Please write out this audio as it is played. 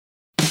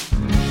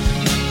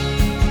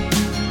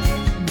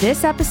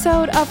This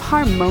episode of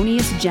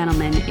Harmonious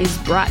Gentlemen is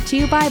brought to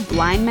you by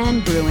Blind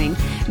Man Brewing,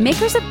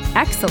 makers of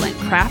excellent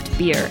craft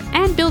beer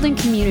and building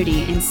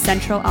community in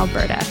central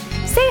Alberta.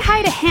 Say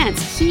hi to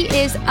Hans. He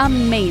is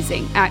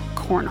amazing at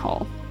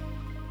cornhole.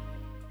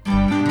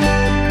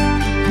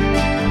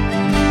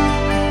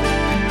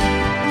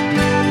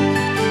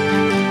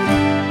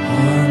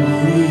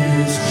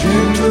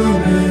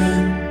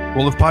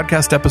 Well, if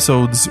podcast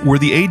episodes were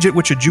the age at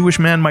which a Jewish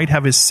man might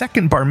have his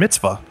second bar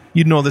mitzvah,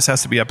 you'd know this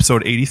has to be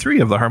episode 83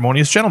 of The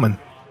Harmonious Gentleman.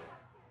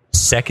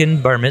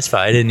 Second bar mitzvah?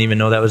 I didn't even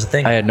know that was a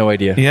thing. I had no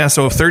idea. Yeah,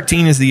 so if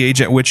 13 is the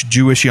age at which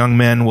Jewish young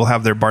men will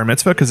have their bar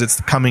mitzvah, because it's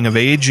the coming of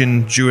age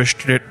in Jewish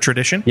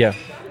tradition. Yeah.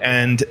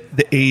 And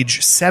the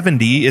age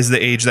 70 is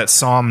the age that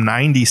Psalm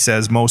 90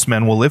 says most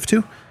men will live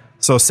to.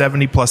 So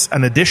 70 plus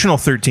an additional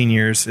 13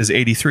 years is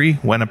 83,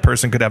 when a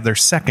person could have their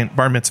second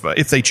bar mitzvah,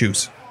 if they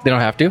choose. They don't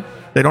have to?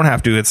 They don't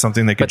have to. It's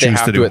something they could But they choose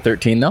have to do. At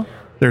 13, though?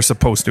 They're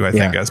supposed to, I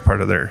think, as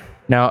part of their...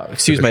 Now,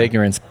 excuse my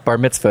ignorance. Bar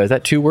mitzvah, is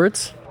that 2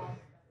 words?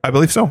 I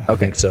believe so. I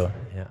think so,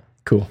 yeah.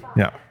 Cool.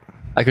 Yeah.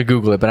 I could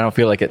Google it, but I don't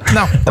feel like it.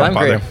 No, Well, don't I'm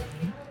bother.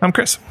 Graham. I'm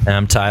Chris. And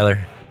I'm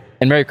Tyler.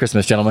 And Merry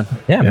Christmas, gentlemen.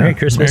 Yeah, Merry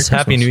Christmas. Merry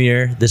Happy Christmas. New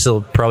Year. This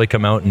will probably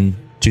come out in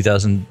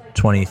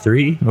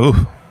 2023. Ooh.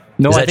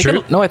 No, Is I that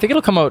think true? I think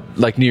it'll come out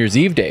like New Year's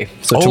Eve day.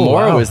 So Oh,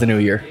 tomorrow wow. is the new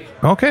year.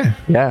 Okay.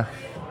 Yeah.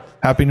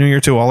 Happy New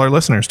Year to all our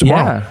listeners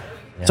tomorrow.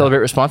 Yeah. Celebrate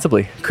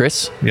responsibly.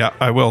 Chris? Yeah,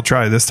 I will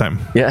try this time.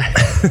 Yeah.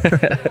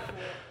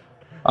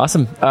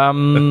 Awesome.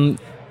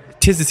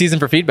 'Tis the season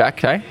for feedback,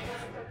 Ty.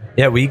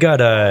 Yeah, we got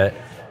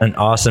an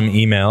awesome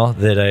email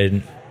that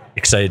I'm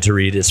excited to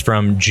read. It's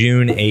from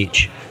June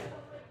H.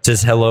 It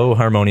says, "Hello,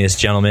 harmonious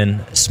gentlemen,"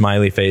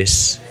 smiley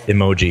face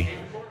emoji.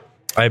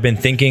 "I've been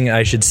thinking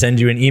I should send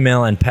you an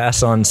email and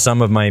pass on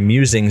some of my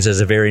musings as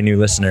a very new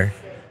listener.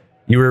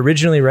 You were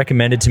originally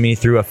recommended to me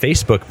through a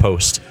Facebook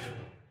post.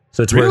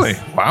 So it's Really?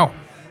 worth Wow.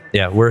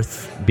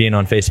 being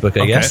on Facebook,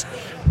 I Okay. guess.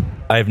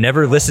 I've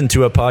never listened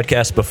to a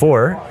podcast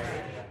before."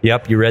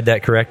 Yep, you read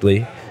that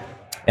correctly.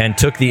 "And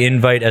took the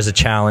invite as a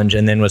challenge,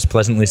 and then was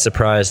pleasantly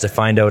surprised to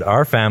find out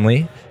our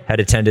family had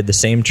attended the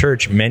same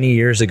church many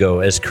years ago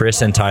as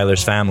Chris and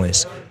Tyler's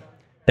families.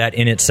 That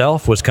in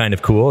itself was kind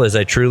of cool, as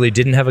I truly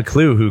didn't have a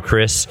clue who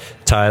Chris,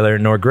 Tyler,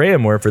 nor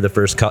Graham were for the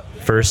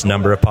first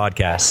number of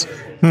podcasts."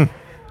 I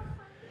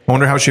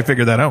wonder how she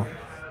figured that out.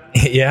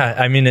 Yeah,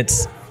 I mean,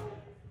 it's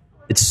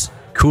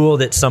cool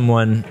that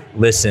someone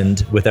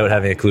listened without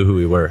having a clue who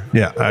we were.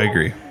 Yeah, I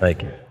agree.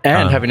 Like,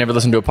 And having never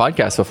listened to a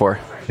podcast before.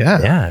 Yeah.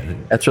 yeah.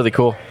 That's really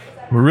cool.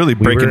 We're really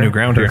breaking were new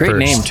ground here. Great first.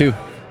 name, too.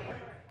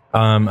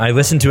 I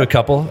listened to a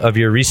couple of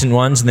your recent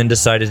ones and then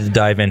decided to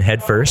dive in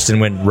head first and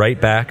went right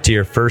back to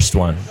your first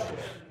one.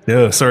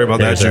 Yeah, sorry about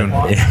that, June.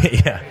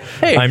 Yeah.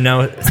 Hey. I'm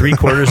now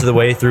 3/4 of the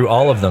way through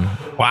all of them.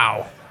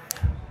 Wow.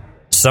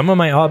 Some of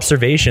my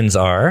observations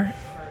are,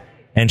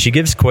 and she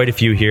gives quite a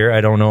few here.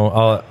 I don't know.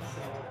 I'll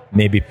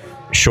maybe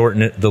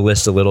shorten the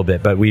list a little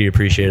bit, but we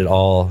appreciated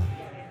all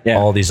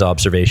these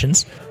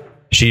observations.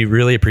 She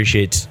really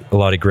appreciates a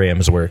lot of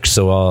Graham's work,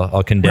 so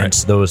I'll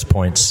condense those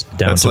points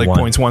down That's to like one.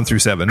 points 1 through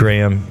 7.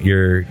 Graham,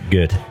 you're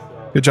good.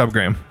 Good job,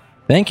 Graham.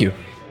 Thank you.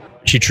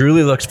 She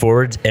truly looks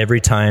forward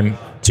every time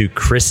to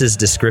Chris's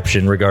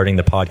description regarding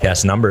the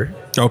podcast number.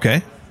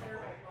 Okay.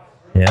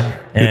 Yeah.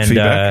 And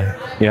feedback.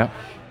 Yeah.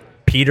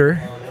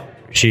 Peter,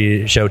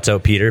 she shouts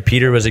out Peter.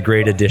 Peter was a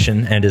great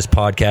addition, and his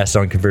podcast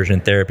on conversion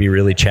therapy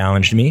really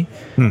challenged me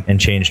and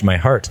changed my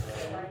heart.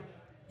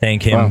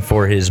 Thank him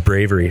for his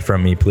bravery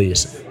from me,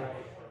 please.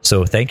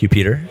 So thank you,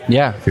 Peter.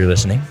 Yeah. If you're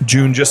listening.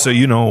 June, just so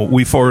you know,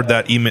 we forward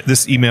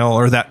this email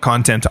or that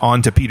content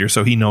on to Peter,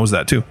 so he knows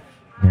that too.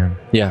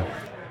 Yeah.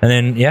 And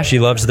then, she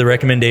loves the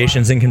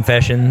recommendations and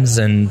confessions.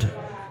 And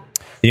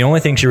the only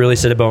thing she really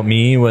said about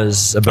me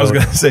was about... I was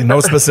going to say,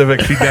 no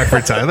specific feedback for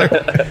Tyler.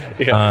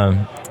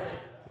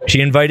 She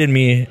invited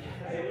me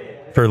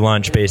for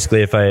lunch,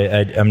 basically, if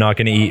I'm not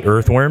going to eat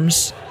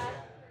earthworms.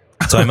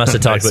 So I must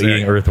have talked Nice, about yeah.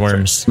 eating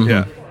earthworms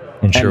Yeah.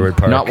 in Sherwood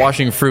Park. Not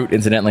washing fruit,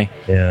 incidentally.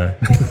 Yeah.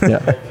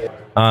 Yeah.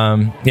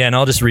 And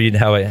I'll just read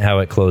how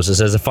it closes.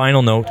 As a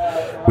final note,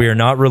 we are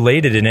not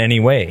related in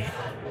any way.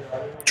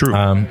 True.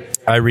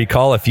 I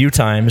recall a few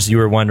times you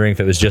were wondering if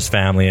it was just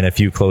family and a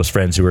few close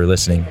friends who were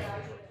listening.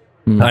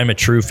 I'm a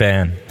true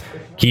fan.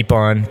 Keep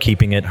on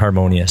keeping it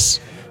harmonious.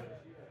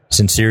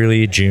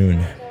 Sincerely,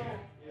 June.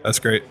 That's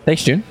great.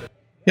 Thanks, June.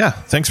 Yeah,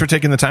 thanks for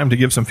taking the time to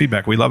give some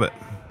feedback. We love it.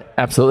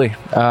 Absolutely.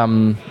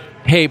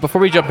 Hey,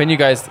 before we jump in, you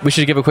guys, we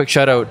should give a quick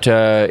shout out.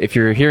 If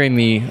you're hearing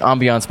the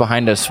ambiance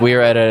behind us, we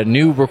are at a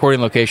new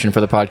recording location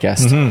for the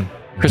podcast.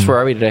 Chris, where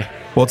are we today?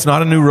 Well, it's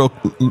not a new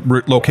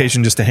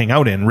location just to hang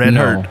out in. Red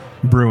No. Heart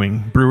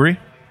Brewery?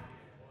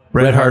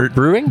 Red Heart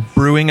Brewing?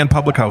 Brewing and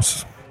Public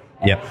House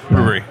Yep.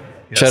 Brewery.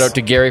 Yes. Shout out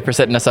to Gary for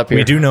setting us up here.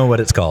 We do know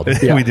what it's called.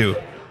 Yeah. We do.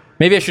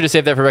 Maybe I should have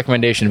saved that for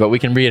recommendation, but we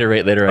can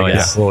reiterate later, I Oh, yeah.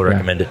 guess. We'll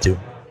recommend it too.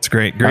 It's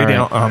great. Great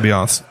All right.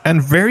 ambiance.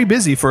 And very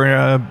busy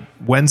for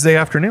Wednesday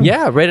afternoon.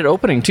 Yeah, right at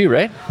opening too,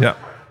 right? Yeah.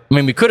 I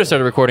mean, we could have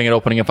started recording at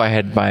opening if I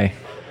had my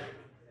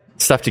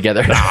stuff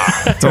together.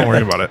 Don't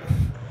worry about it.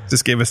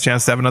 Just gave us a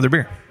chance to have another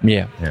beer.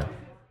 Yeah.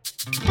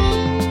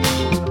 Yeah.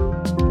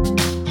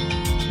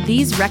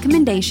 These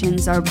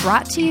recommendations are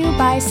brought to you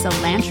by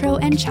Cilantro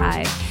and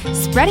Chive,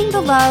 spreading the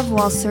love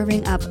while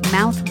serving up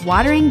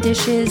mouth-watering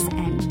dishes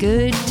and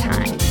good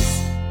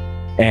times.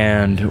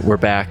 And we're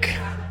back.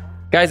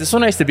 Guys, it's so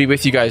nice to be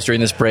with you guys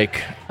during this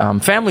break.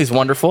 Family's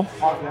wonderful,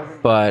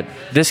 but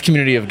this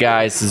community of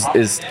guys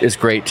is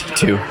great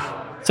too.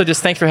 So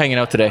just thanks for hanging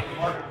out today.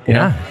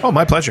 Yeah. Oh,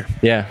 my pleasure.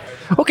 Yeah.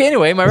 Okay,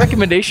 anyway, my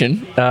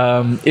recommendation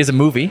is a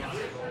movie,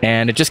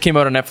 and it just came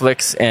out on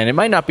Netflix, and it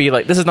might not be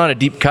like, this is not a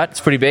deep cut,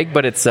 it's pretty big,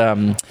 but it's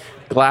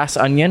Glass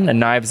Onion, a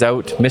Knives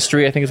Out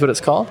mystery, I think is what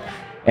it's called.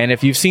 And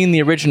if you've seen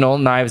the original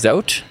Knives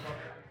Out,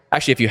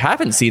 actually, if you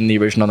haven't seen the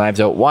original Knives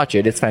Out, watch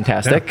it. It's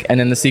fantastic. Yeah. And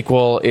then the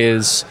sequel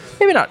is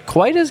maybe not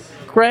quite as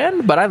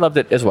grand, but I loved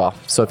it as well.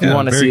 So if you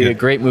want to see a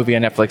great movie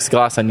on Netflix,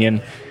 Glass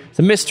Onion, it's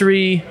a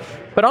mystery,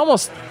 but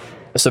almost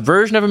a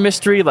subversion of a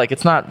mystery. Like,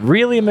 it's not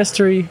really a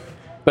mystery,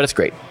 but it's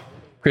great.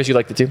 Chris, you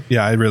liked it too?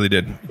 Yeah, I really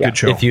did. Yeah. Good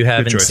show. If you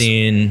haven't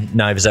seen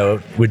Knives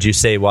Out, would you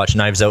say watch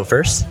Knives Out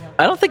first?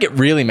 I don't think it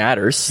really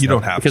matters. You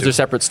don't have because to. they're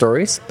separate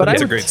stories. But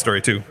it's a great story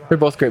too. They're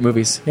both great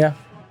movies. Yeah.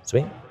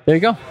 Sweet. There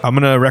you go. I'm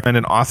going to recommend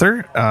an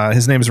author.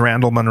 His name is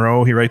Randall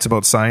Munroe. He writes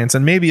about science,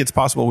 and maybe it's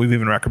possible we've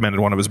even recommended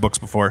one of his books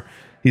before.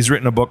 He's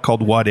written a book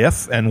called What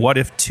If, and What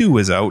If 2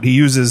 is out. He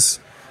uses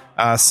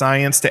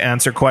science to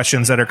answer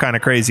questions that are kind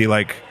of crazy,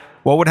 like,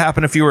 what would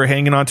happen if you were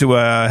hanging onto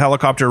a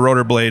helicopter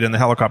rotor blade and the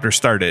helicopter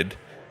started?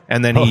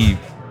 And then he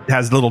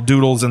has little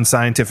doodles and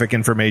scientific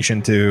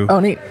information to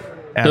neat.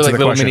 They're like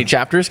little mini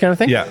chapters kind of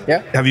thing?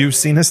 Yeah. Have you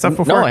seen his stuff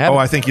before? No, I haven't. Oh,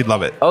 I think you'd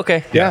love it.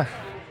 Okay. Yeah.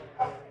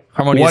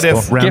 Harmonious. What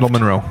If, Randall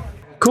Munroe.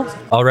 Cool.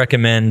 I'll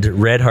recommend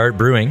Red Heart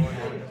Brewing,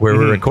 where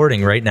we're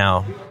recording right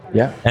now.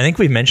 Yeah. I think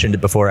we've mentioned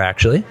it before,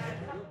 actually.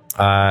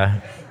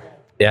 I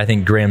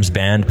think Graham's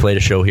band played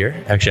a show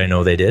here. Actually, I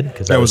know they did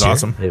because that was here.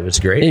 awesome. It was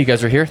great. Hey, you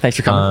guys are here. Thanks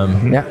for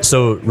coming.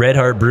 So Red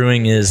Heart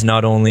Brewing is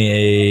not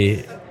only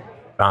a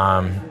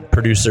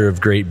producer of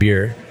great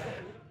beer,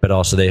 but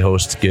also they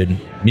host good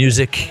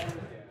music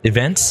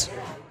events.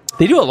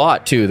 They do a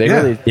lot too. They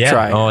really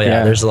try. Oh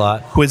yeah, there's a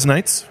lot. Quiz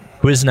nights.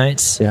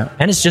 Yeah.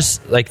 And it's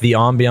just like the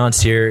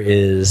ambiance here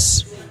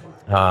is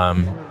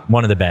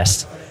one of the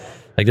best.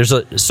 Like there's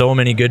so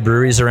many good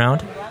breweries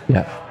around.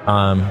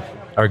 Yeah.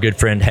 Our good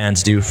friend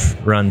Hans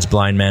Doof runs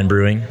Blind Man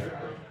Brewing,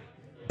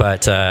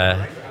 but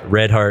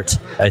Red Heart,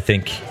 I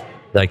think,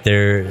 like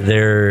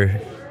their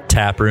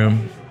tap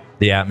room,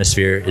 the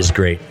atmosphere is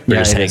great. We're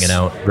just hanging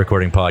out,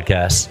 recording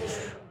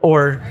podcasts,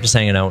 or just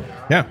hanging out.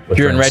 Yeah, if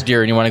you're in Red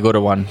Deer and you want to go to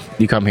one,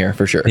 you come here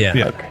for sure.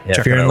 Yeah.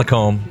 If you're in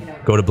Lacombe,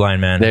 go to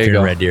Blind Man. If you're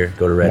in Red Deer,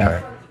 go to Red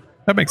Heart.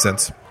 That makes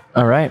sense.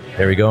 All right.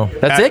 There we go.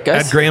 That's it,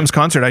 guys. At Graham's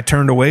concert, I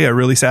turned away a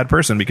really sad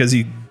person because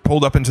he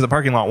pulled up into the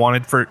parking lot,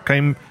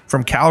 came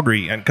from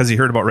Calgary, and because he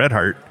heard about Red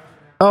Heart.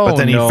 But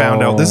then he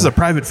found out this is a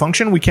private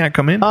function. We can't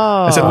come in.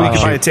 I said, well, you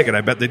can buy a ticket.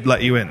 I bet they'd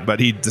let you in. But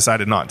he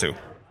decided not to.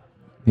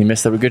 He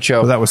missed a good show.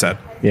 Well, that was sad.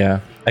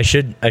 Yeah. I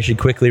should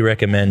quickly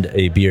recommend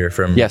a beer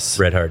from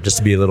Red Heart, just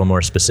to be a little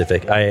more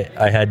specific.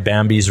 I had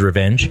Bambi's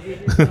Revenge,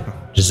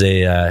 which is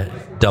a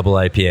double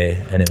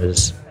IPA, and it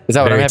was Is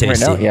that what I'm having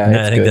tasty. right now?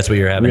 Yeah, I think that's what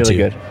you're having really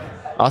too. Good.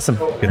 Awesome.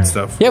 Good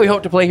stuff. Yeah, we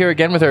hope to play here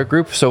again with our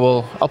group,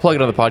 so I'll plug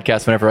it on the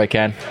podcast whenever I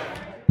can.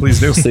 Please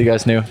do. So you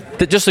guys knew.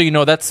 Just so you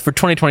know, that's for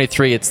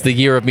 2023. It's the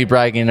year of me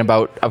bragging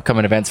about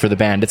upcoming events for the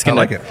band. It's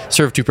going to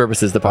serve two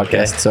purposes, the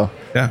podcast. So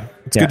yeah,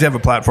 it's good to have a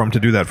platform to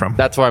do that from.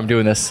 That's why I'm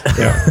doing this.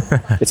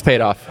 Yeah. It's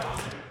paid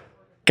off.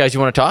 Guys,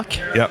 you want to talk?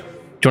 Yep. Do you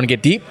want to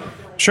get deep?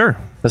 Sure.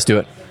 Let's do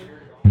it.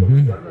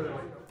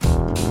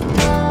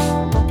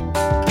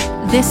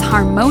 This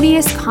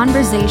harmonious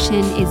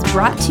conversation is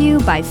brought to you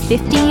by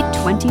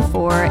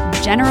 5024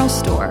 General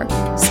Store.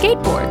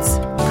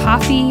 Skateboards,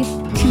 coffee,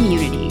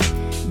 community.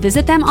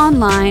 Visit them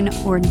online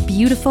or in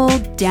beautiful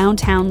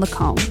downtown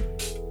Lacombe.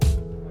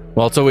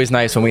 Well, it's always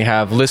nice when we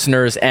have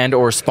listeners and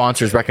or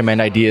sponsors recommend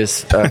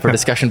ideas for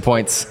discussion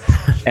points.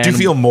 And do you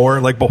feel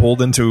more like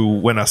beholden to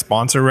when a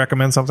sponsor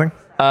recommends something?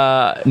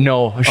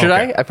 No. Should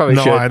I? I probably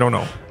should. No, I don't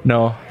know.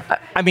 No.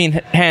 I mean,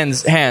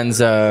 Hans is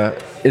an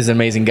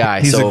amazing guy.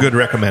 He's a good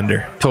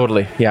recommender.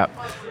 Totally, yeah.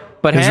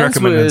 But His Hans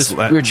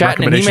we were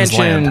chatting and he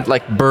mentioned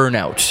like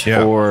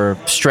burnout or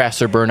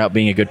stress or burnout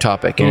being a good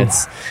topic. And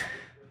it's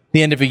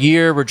the end of a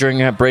year. We're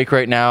during a break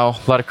right now.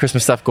 A lot of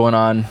Christmas stuff going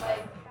on.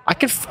 I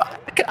could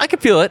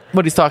feel it,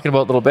 what he's talking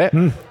about a little bit.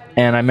 And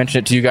I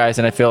mentioned it to you guys,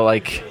 and I feel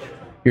like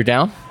you're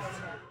down.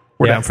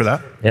 We're down for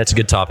that. Yeah, it's a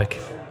good topic.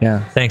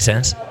 Yeah. Thanks,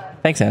 Hans.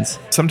 Thanks, Hans.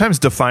 Sometimes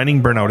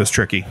defining burnout is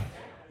tricky.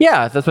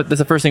 Yeah, that's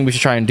the first thing we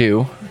should try and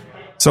do.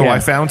 So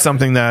I found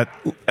something that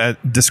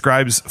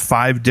describes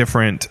 5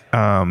 different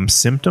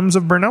symptoms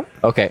of burnout.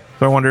 Okay.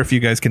 So I wonder if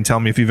you guys can tell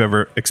me if you've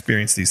ever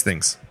experienced these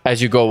things.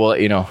 As you go, we'll let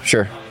you know.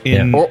 Sure.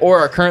 Yeah. Or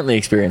are currently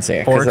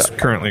experiencing it. Or it's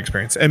currently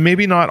experiencing. And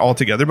maybe not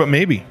altogether, but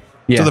maybe.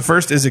 Yeah. So the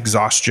first is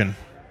exhaustion.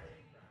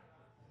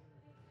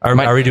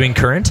 Are we doing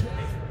current?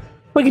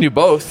 We can do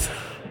both.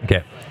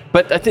 Okay.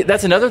 But I think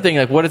that's another thing.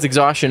 Like, what does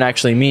exhaustion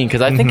actually mean?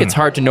 Because I think it's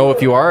hard to know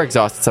if you are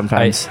exhausted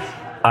sometimes.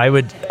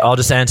 I'll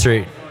just answer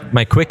it.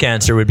 My quick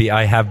answer would be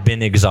I have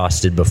been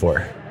exhausted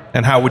before.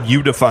 And how would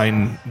you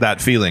define that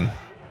feeling?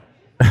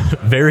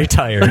 Very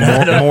tired.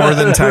 More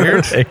than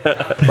tired?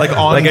 Like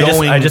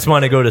ongoing. I just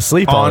want to go to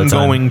sleep all the time.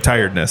 Ongoing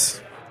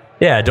tiredness.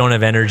 Yeah, I don't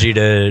have energy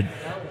to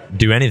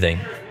do anything.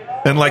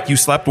 And like you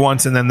slept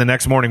once and then the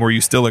next morning, were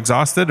you still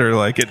exhausted or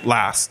like it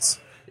lasts?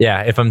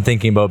 Yeah, if I'm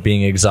thinking about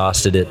being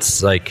exhausted,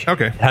 it's like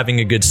having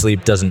a good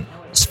sleep doesn't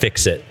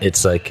fix it.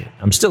 It's like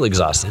I'm still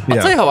exhausted.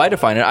 I'll tell you how I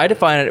define it. I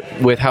define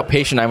it with how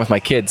patient I am with my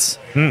kids.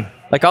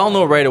 Like I'll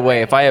know right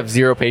away if I have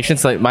zero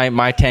patience, like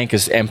my tank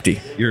is empty.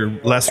 You're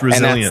less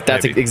resilient. And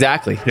that's maybe.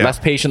 exactly. Yeah. Less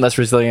patient, less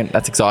resilient.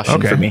 That's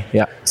exhaustion for me.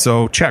 Yeah.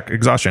 So check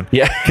exhaustion.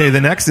 Yeah. Okay,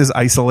 the next is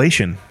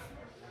isolation.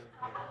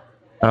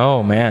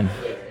 Oh, man.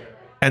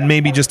 And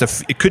maybe just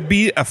it could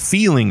be a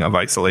feeling of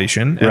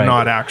isolation and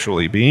not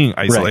actually being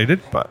isolated,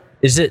 but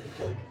is it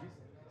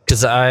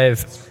because I've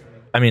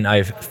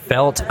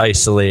felt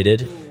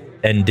isolated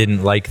and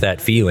didn't like that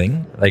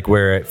feeling, like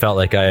where it felt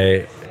like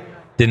I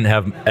didn't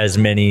have as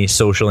many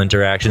social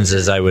interactions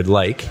as I would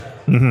like,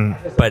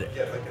 but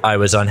I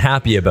was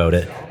unhappy about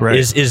it. Right.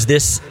 Is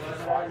this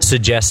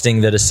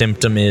suggesting that a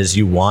symptom is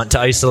you want to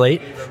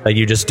isolate? Like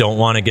you just don't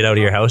want to get out of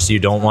your house, you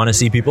don't want to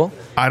see people?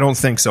 I don't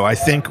think so. I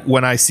think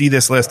when I see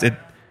this list,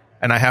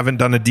 and I haven't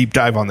done a deep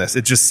dive on this,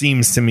 it just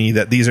seems to me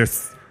that these are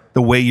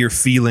the way you're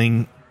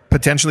feeling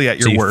potentially at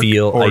your work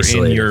or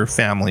isolated in your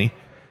family,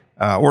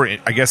 or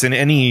I guess in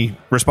any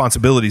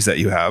responsibilities that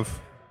you have,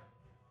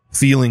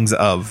 feelings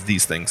of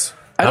these things.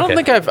 I don't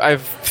think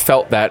I've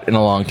felt that in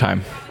a long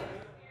time.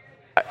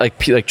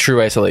 Like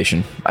true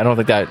isolation. I don't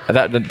think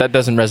that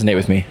doesn't resonate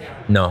with me.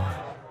 No.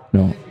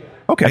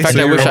 Okay. In fact,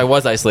 I wish I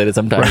was isolated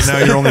sometimes. Right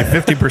now you're only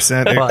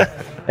 50%. Well,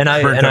 and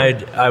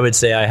I would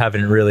say I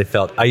haven't really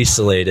felt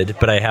isolated,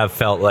 but I have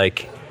felt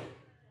like,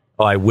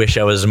 I wish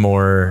I was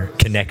more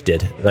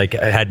connected. Like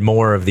I had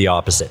more of the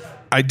opposite.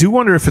 I do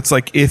wonder if it's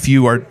like if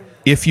you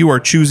are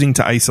choosing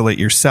to isolate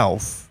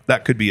yourself,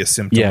 that could be a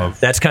symptom of.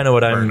 That's kind of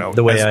what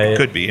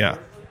could be. Yeah,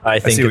 I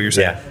think. I see what you're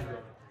saying. Yeah.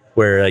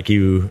 Where like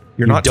you're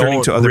not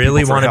turning to other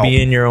really people for want to help.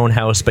 be in your own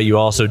house, but you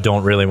also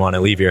don't really want to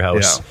leave your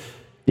house.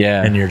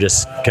 Yeah. And you're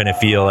just kind of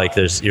feel like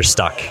you're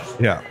stuck.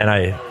 Yeah. And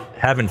I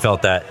haven't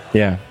felt that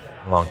in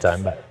a long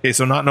time. But Okay,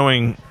 so not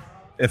knowing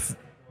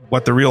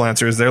what the real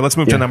answer is there, let's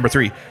move to number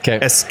 3. Okay.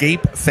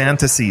 Escape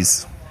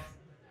fantasies.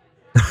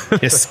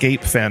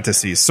 Escape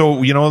fantasies. So,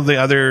 the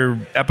other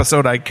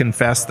episode, I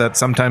confessed that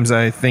sometimes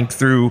I think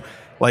through,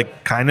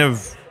 like, kind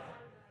of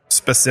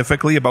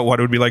specifically about what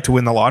it would be like to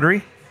win the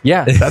lottery.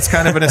 Yeah. That's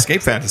kind of an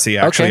escape fantasy,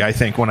 actually, Okay. I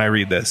think, when I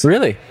read this.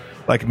 Really?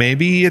 Like,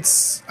 maybe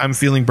I'm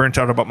feeling burnt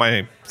out about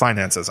my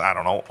finances. I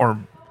don't know. Or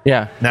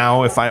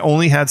now, if I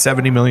only had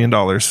 $70 million,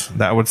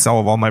 that would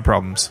solve all my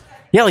problems.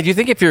 Yeah, like, do you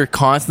think if you're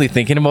constantly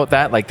thinking about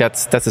that, like,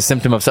 that's a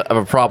symptom of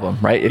a problem,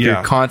 right? If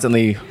you're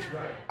constantly...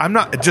 I'm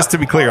not, just to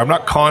be clear, I'm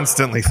not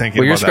constantly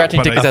thinking Well, you're about scratching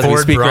that. tickets as we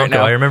Ford speak Bronco. right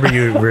now. I remember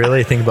you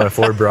really think about a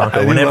Ford Bronco.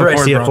 I do Whenever love I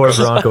Ford see a Ford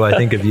Broncos. Bronco, I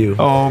think of you.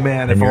 Oh,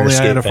 man, if And your only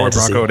I had a escape Ford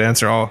fantasy. Bronco, it would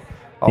answer all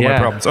my Yeah.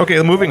 problems.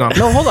 Okay, moving on.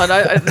 No, hold on.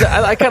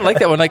 I kind of like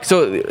that one. Like,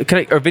 so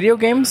are video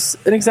games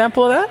an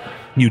example of that?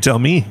 You tell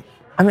me,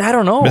 I mean, I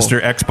don't know. Mr.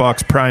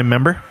 Xbox Prime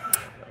member.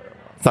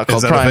 It's not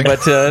called that a Prime, thing?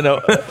 but no.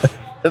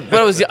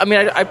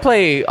 But I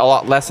play a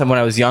lot less than when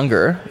I was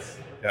younger.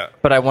 Yeah.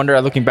 But I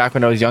wonder, looking back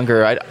when I was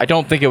younger, I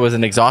don't think it was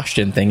an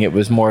exhaustion thing. It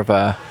was more of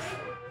a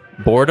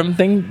boredom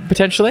thing,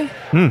 potentially.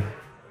 You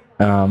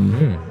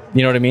know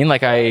what I mean?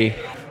 Like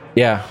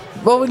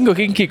well, we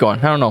can keep going.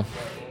 I don't know.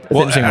 It's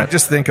Well, interesting. I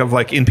just think of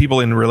like in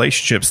people in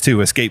relationships too.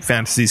 Escape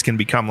fantasies can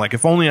become like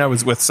if only I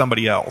was with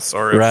somebody else,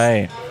 or if,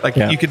 Right. Like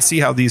Yeah. you could see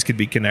how these could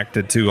be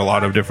connected to a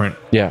lot of different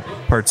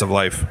parts of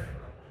life.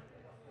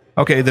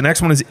 Okay, the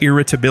next one is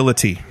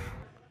irritability.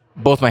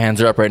 Both my hands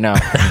are up right now.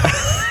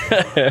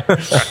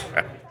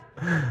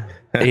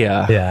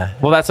 Yeah.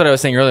 Well, that's what I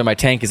was saying earlier. My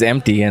tank is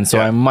empty, and so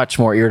I'm much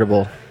more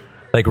irritable.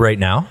 Like right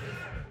now?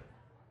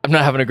 I'm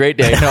not having a great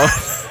day. No.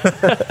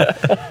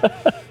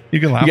 You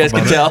can laugh. You guys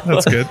about can it. tell.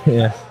 That's good.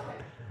 Yeah.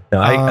 No,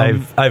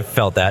 I've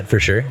felt that for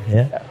sure.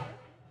 Yeah. I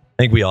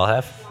think we all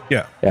have.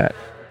 Yeah. Yeah.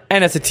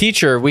 And as a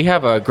teacher, we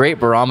have a great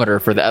barometer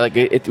for that.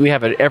 Like we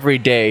have an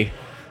everyday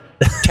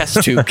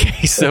test tube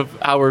case of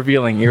how we're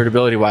feeling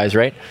irritability wise,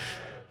 right?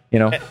 You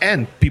know.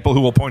 And people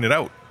who will point it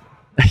out.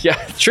 Yeah,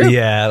 it's true.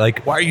 Yeah,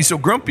 like Why are you so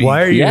grumpy?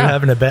 why are you Yeah.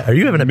 having a bad day,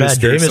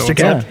 Mr. Mr. So-and-so.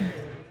 Cap?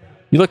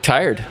 You look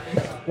tired.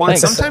 Well, and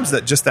Thanks. sometimes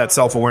that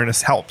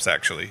self-awareness helps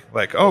actually.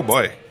 Like, oh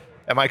boy,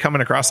 am I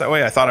coming across that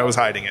way? I thought I was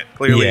hiding it.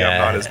 Clearly, Yeah. I'm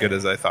not as good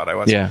as I thought I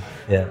was. Yeah.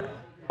 Yeah.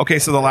 Okay,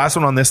 so the last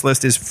one on this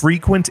list is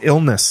frequent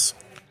illness.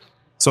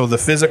 So the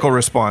physical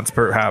response,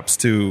 perhaps,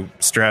 to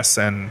stress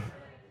and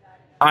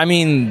I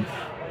mean,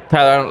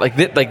 Tyler,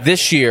 like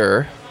this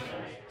year,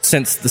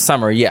 since the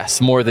summer, yes,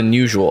 more than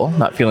usual,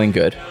 not feeling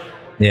good.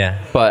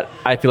 Yeah. But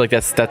I feel like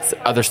that's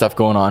other stuff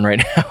going on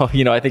right now.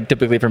 You know, I think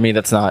typically for me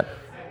that's not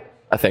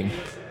a thing.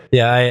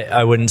 Yeah,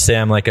 I wouldn't say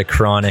I'm like a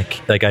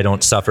chronic, like I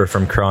don't suffer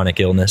from chronic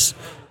illness.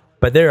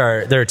 But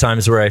there are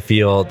times where I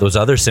feel those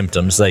other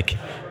symptoms, like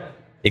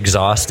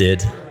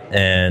exhausted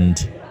and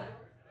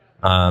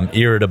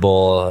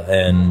irritable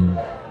and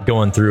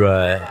going through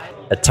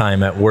a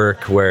time at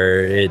work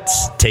where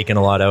it's taken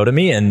a lot out of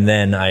me, and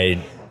then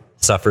I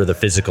suffer the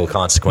physical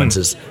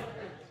consequences.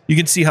 You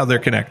can see how they're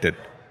connected.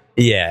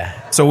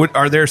 Yeah. So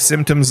are there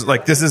symptoms,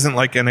 like this isn't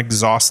like an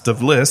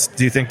exhaustive list.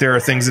 Do you think there are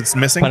things it's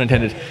missing? Pun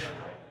intended.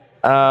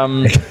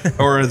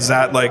 Or is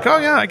that like, oh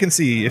yeah, I can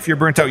see if you're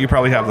burnt out, you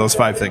probably have those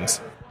 5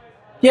 things.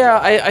 Yeah,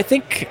 I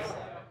think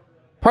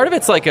part of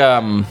it's like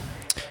I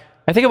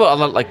think about a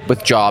lot like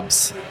with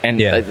jobs, and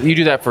you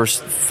do that for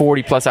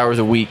 40 plus hours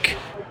a week,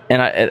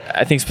 and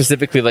I think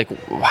specifically like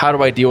how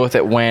do I deal with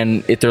it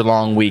when they're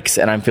long weeks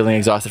and I'm feeling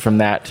exhausted from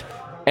that.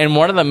 And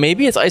one of them,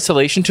 maybe it's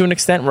isolation to an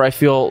extent where I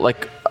feel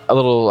like a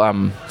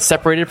little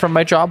separated from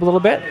my job a little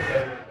bit.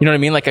 You know what I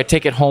mean? Like I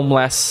take it home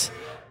less.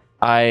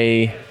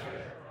 I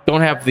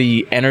don't have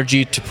the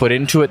energy to put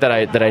into it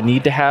that I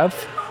need to have.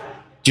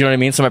 Do you know what I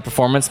mean? So my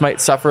performance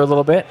might suffer a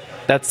little bit.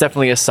 That's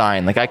definitely a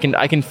sign. Like I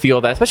can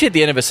feel that, especially at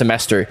the end of a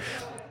semester.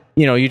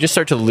 You know, you just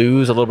start to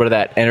lose a little bit of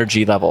that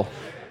energy level.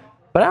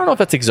 But I don't know if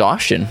that's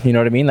exhaustion. You know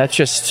what I mean? That's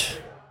just,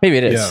 maybe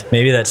it is. Yeah.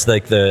 Maybe that's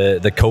like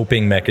the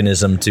coping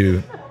mechanism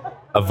to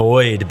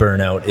avoid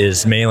burnout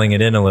is mailing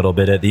it in a little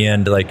bit at the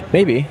end, like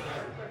maybe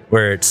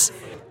where it's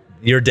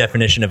your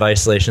definition of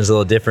isolation is a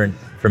little different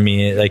from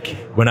me. Like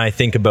when I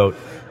think about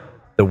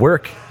the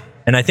work,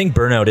 and I think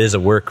burnout is a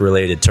work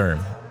related term.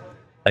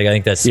 Like I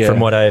think that's from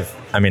what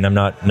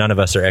none of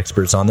us are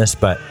experts on this,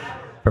 but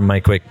from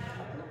my quick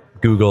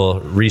Google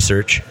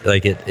research,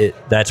 like it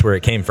that's where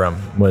it came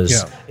from,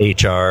 was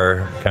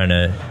HR kind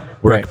of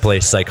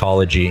workplace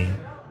psychology.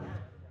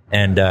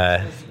 And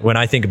when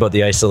I think about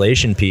the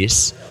isolation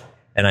piece,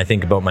 and I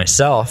think about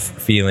myself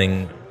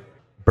feeling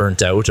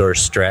burnt out or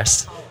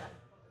stressed,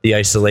 the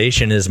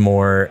isolation is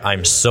more,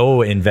 I'm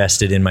so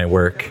invested in my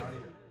work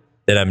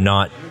that I'm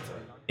not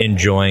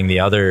enjoying the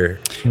other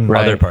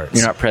parts.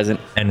 You're not present.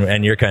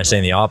 And you're kind of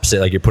saying the opposite,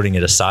 like you're putting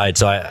it aside.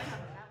 So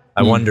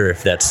I wonder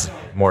if that's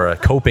more a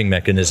coping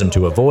mechanism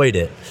to avoid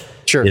it.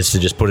 Sure. Is to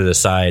just put it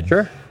aside.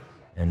 Sure.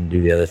 And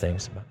do the other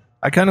things.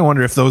 I kind of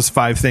wonder if those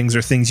 5 things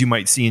are things you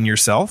might see in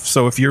yourself.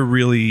 So if you're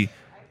really,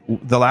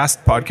 the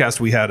last podcast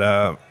we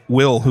had,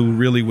 Will, who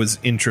really was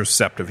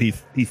introspective. He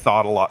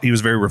thought a lot. He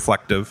was very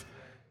reflective.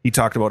 He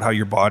talked about how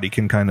your body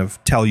can kind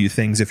of tell you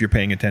things if you're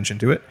paying attention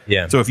to it.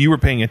 Yeah. So if you were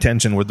paying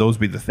attention, would those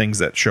be the things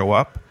that show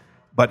up?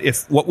 But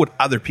what would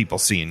other people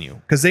see in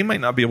you? Because they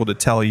might not be able to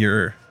tell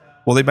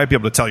they might be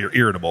able to tell you're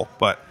irritable,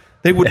 but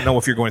they wouldn't know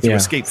if you're going through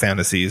escape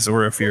fantasies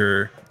or if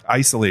you're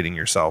isolating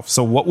yourself.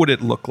 So what would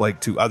it look like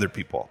to other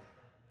people?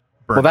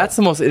 Well, that's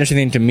the most interesting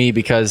thing to me,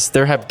 because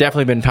there have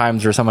definitely been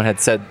times where someone had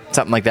said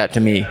something like that to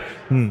me.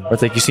 Where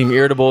it's like, you seem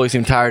irritable, you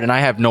seem tired, and I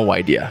have no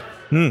idea.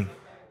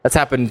 That's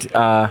happened,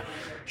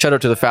 shout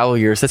out to the fallow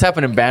years, that's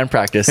happened in band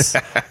practice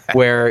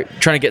where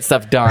trying to get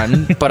stuff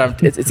done,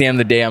 but it's the end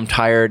of the day, I'm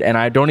tired, and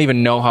I don't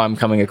even know how I'm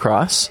coming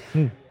across.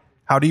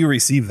 How do you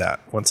receive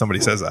that when somebody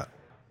says that?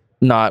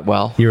 Not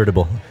well.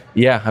 Irritable.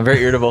 Yeah, I'm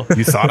very irritable.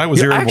 You thought I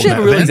was irritable? I actually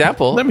have a real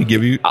example. Let me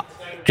give you...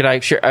 Could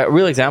I share a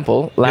real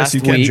example? Yes,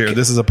 you can share.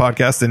 This is a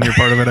podcast and you're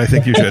part of it. I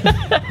think you should.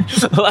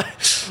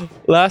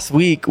 Last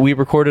week, we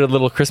recorded a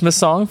little Christmas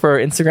song for our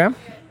Instagram.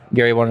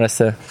 Gary wanted us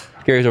to...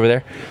 Gary's over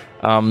there.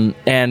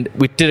 And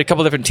we did a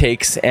couple different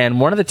takes. And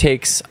one of the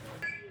takes,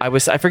 I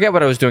forget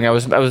what I was doing.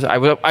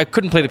 I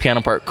couldn't play the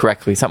piano part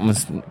correctly. Something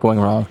was going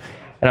wrong.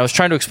 And I was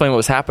trying to explain what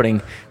was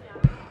happening.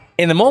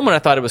 In the moment, I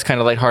thought it was kind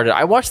of lighthearted.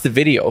 I watched the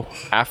video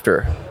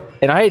after,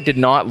 and I did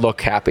not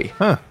look happy.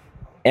 Huh.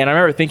 And I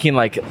remember thinking,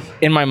 like,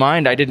 in my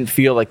mind, I didn't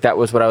feel like that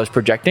was what I was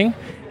projecting.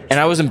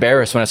 And I was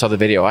embarrassed when I saw the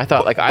video. I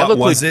thought, like, I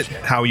looked... Was it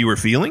how you were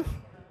feeling?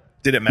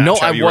 Did it match? No,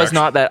 I was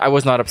not that. I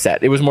was not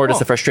upset. It was more just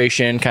the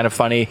frustration, kind of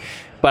funny.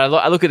 But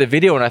I look at the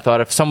video and I thought,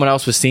 if someone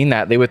else was seeing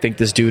that, they would think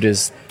this dude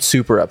is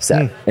super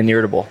upset and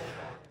irritable.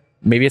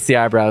 Maybe it's the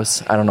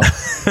eyebrows. I don't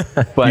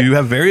know. But you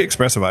have very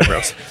expressive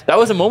eyebrows. That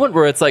was a moment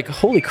where it's like,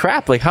 holy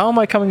crap! Like, how am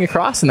I coming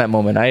across in that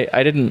moment?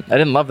 I didn't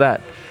love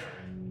that.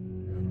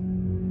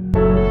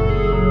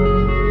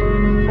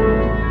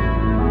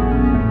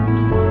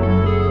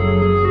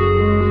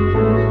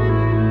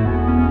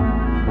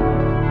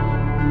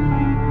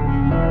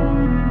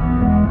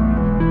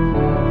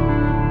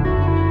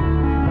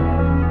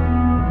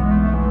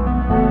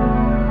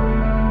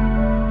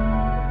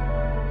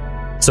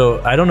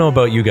 So I don't know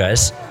about you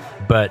guys,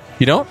 but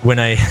you don't? When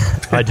I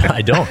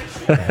don't.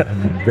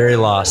 I'm very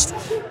lost.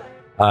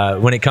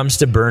 When it comes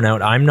to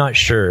burnout, I'm not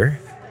sure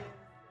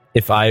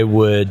if I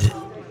would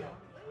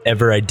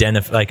ever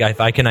identify, like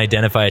if I can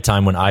identify a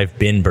time when I've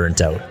been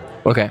burnt out.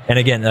 Okay. And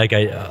again, like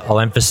I'll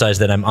emphasize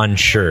that I'm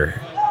unsure.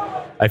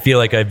 I feel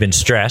like I've been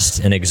stressed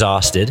and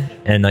exhausted,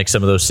 and like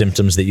some of those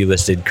symptoms that you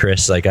listed,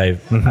 Chris, like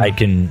I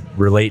can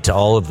relate to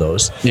all of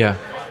those. Yeah.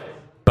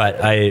 But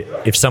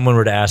if someone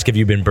were to ask, have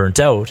you been burnt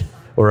out?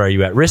 Or are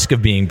you at risk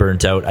of being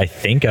burnt out? I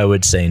think I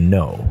would say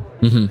no.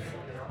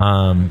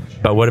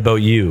 But what about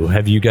you?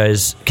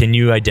 Can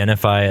you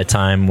identify a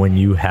time when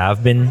you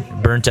have been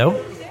burnt out?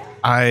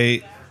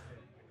 I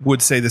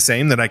would say the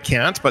same, that I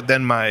can't. But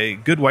then my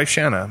good wife,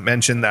 Shanna,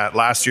 mentioned that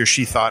last year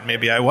she thought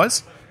maybe I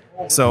was.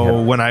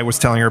 So when I was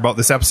telling her about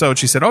this episode,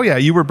 she said, oh yeah,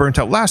 you were burnt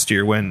out last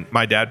year when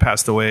my dad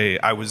passed away.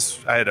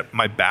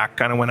 My back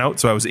kind of went out,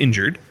 so I was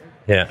injured.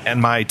 Yeah.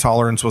 and my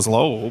tolerance was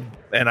low.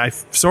 And I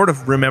sort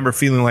of remember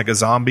feeling like a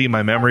zombie.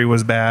 My memory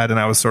was bad, and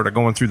I was sort of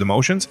going through the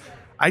motions.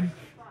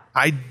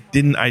 I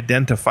didn't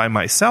identify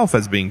myself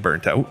as being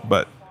burnt out,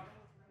 but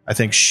I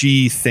think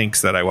she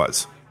thinks that I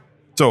was.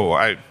 So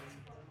I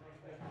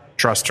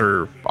trust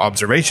her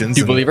observations.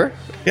 Do you believe her?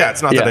 Yeah,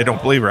 it's not that I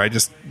don't believe her. I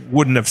just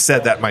wouldn't have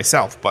said that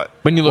myself. But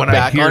when you look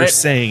back I hear on it,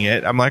 saying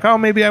it, I'm like, oh,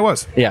 maybe I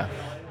was. Yeah.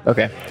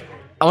 Okay.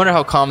 I wonder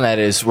how common that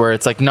is, where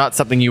it's like not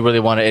something you really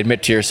want to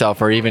admit to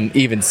yourself, or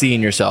even see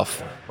in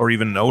yourself, Or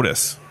even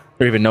notice.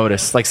 or even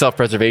notice, like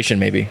self-preservation,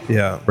 maybe.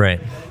 Yeah. Right.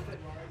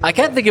 I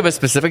can't think of a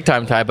specific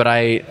time, Ty, but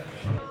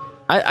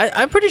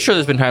I'm pretty sure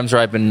there's been times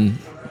where I've been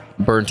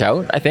burnt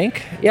out. I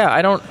think. Yeah.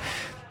 I don't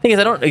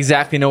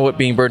exactly know what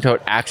being burnt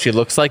out actually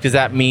looks like. Does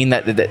that mean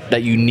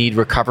that you need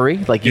recovery?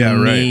 Like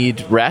you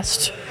need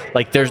rest?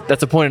 Like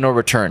that's a point of no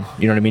return.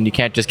 You know what I mean? You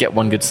can't just get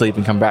one good sleep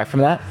and come back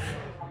from that.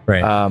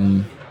 Right.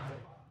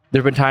 There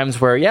have been times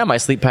where, my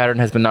sleep pattern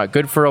has been not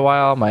good for a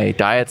while. My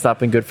diet's not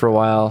been good for a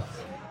while.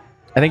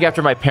 I think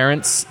after my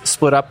parents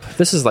split up,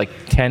 this is like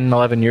 10,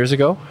 11 years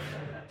ago,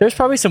 there's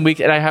probably some weeks,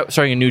 and I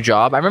starting a new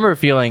job. I remember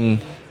feeling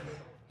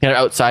kind of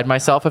outside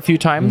myself a few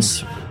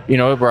times,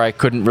 where I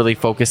couldn't really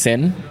focus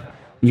in.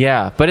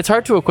 Yeah, but it's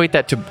hard to equate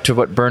that to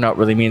what burnout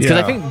really means.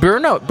 Because I think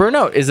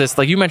burnout is this,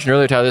 like you mentioned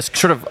earlier, Tyler, this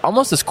sort of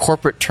almost this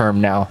corporate term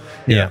now.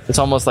 Yeah. It's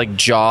almost like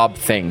job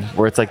thing,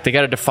 where it's like they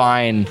got to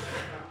define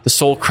the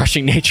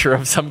soul-crushing nature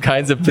of some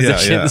kinds of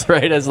positions,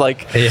 right? As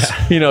like,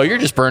 you're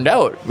just burned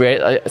out,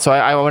 right? So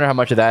I wonder how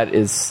much of that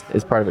is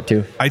part of it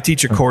too. I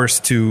teach a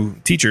course to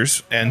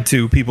teachers and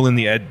to people in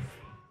the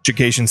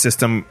education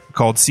system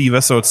called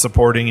SIVA, so it's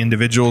supporting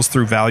individuals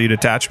through valued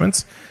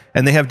attachments.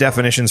 And they have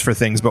definitions for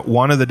things, but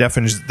one of the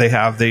definitions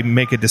they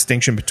make a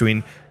distinction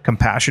between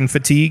compassion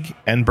fatigue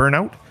and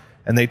burnout.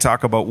 And they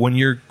talk about when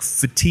you're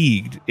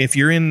fatigued, if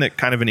you're in the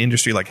kind of an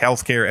industry like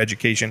healthcare,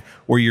 education,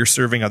 where you're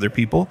serving other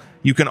people,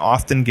 you can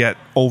often get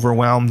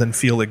overwhelmed and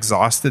feel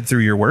exhausted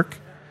through your work.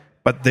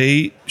 But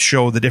they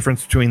show the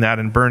difference between that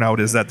and burnout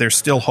is that there's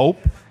still hope.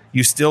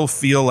 You still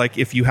feel like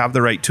if you have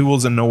the right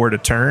tools and know where to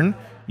turn,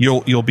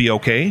 you'll be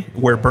okay.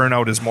 Where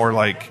burnout is more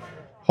like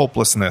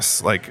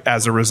hopelessness, like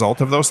as a result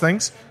of those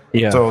things.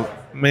 Yeah. So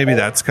maybe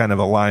that's kind of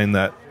a line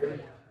that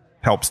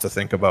helps to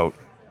think about.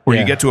 Where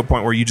you get to a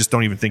point where you just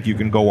don't even think you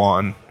can go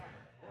on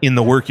in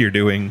the work you're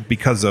doing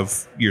because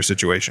of your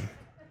situation.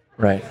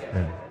 Right.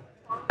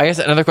 I guess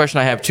another question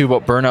I have too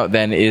about burnout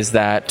then is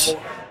that,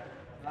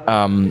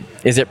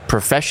 is it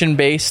profession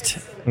based?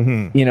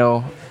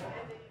 Mm-hmm.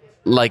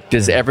 Like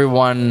does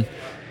everyone,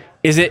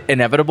 is it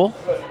inevitable,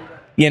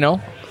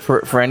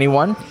 for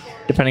anyone,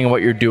 depending on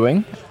what you're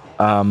doing?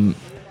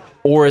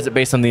 Or is it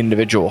based on the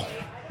individual?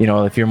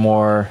 If you're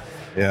more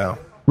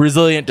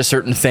resilient to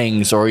certain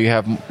things, or you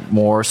have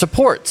more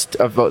supports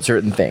about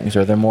certain things,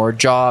 or there are more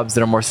jobs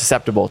that are more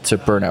susceptible to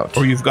burnout,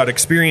 or you've got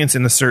experience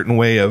in a certain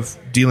way of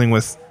dealing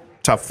with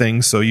tough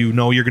things, so you're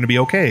going to be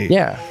okay.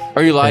 Yeah.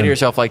 Or you lie to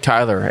yourself like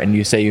Tyler and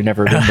you say you've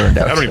never been burned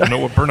out. I don't even know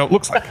what burnout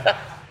looks like.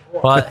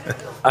 Well,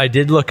 I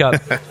did look up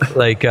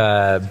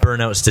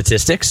burnout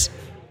statistics,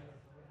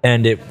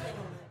 and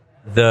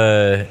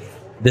the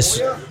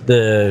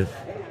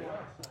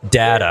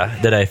data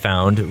that I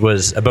found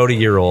was about a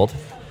year old.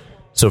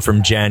 So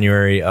from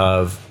January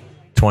of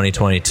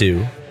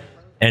 2022,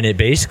 and it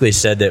basically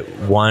said that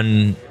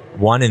one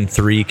in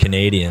 3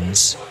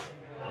 Canadians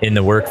in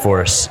the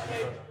workforce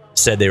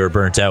said they were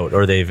burnt out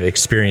or they've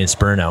experienced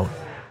burnout.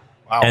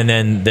 Wow. And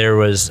then there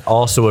was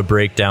also a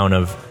breakdown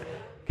of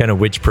kind of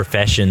which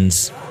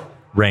professions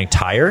ranked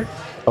higher.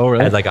 Oh,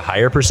 really? Had like a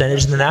higher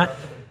percentage than that.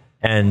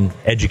 And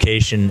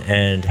education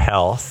and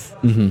health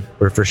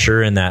were for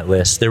sure in that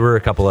list. There were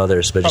a couple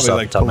others, but Probably just off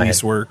like the top of my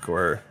police head. work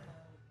or...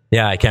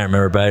 Yeah, I can't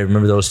remember, but I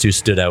remember those two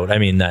stood out. I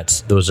mean,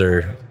 those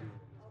are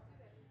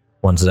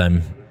ones that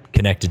I'm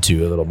connected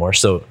to a little more.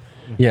 So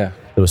Yeah.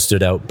 those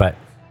stood out. But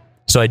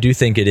so I do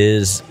think it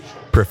is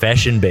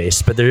profession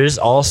based, but there is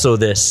also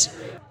this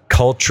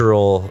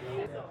cultural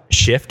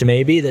shift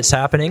maybe that's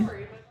happening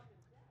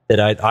that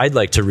I'd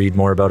like to read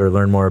more about or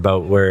learn more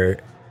about, where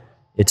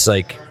it's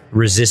like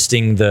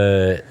resisting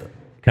the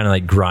kind of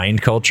like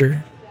grind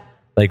culture,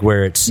 like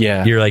where it's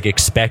you're like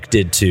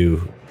expected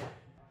to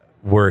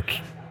work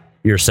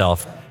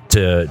yourself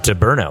to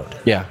burnout.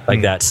 Yeah.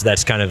 Like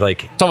that's kind of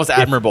like It's almost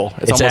admirable.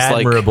 It's almost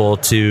admirable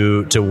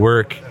to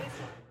work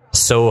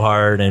so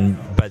hard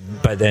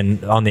but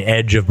then on the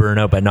edge of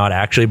burnout, but not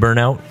actually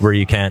burnout, where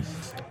you can't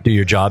do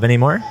your job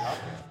anymore.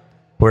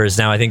 Whereas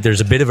now I think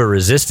there's a bit of a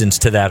resistance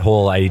to that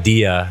whole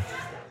idea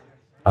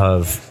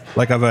of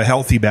a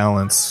healthy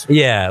balance.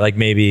 Yeah, like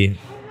maybe.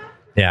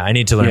 Yeah, I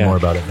need to learn more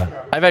about it.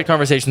 But. I've had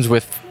conversations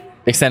with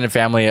extended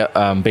family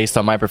based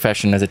on my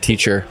profession as a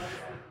teacher,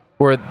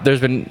 where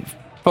there's been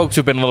folks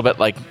who've been a little bit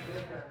like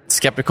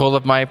skeptical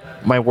of my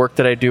work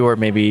that I do, or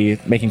maybe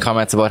making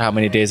comments about how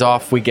many days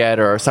off we get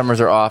or our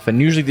summers are off.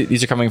 And usually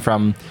these are coming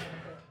from,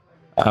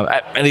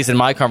 at least in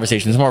my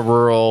conversations, more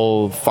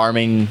rural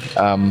farming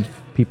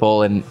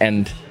people.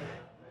 And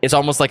it's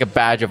almost like a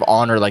badge of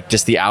honor, like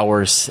just the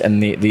hours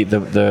and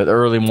the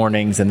early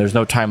mornings, and there's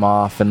no time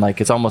off, and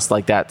like it's almost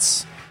like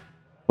that's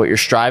what you're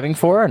striving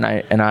for. And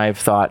I've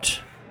thought,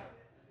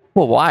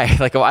 well, why?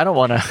 Like, I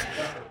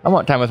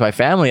want time with my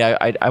family.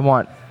 I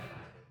want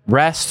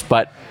rest,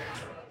 but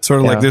sort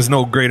of like there's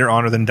no greater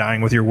honor than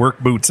dying with your work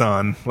boots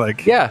on.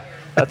 Like, yeah,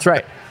 that's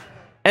right.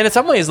 And in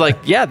some ways, like,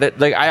 yeah, that,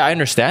 like, I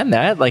understand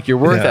that, like, your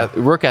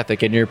work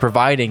ethic, and you're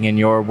providing, and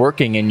you're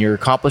working, and you're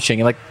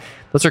accomplishing, and like,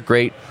 those are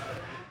great,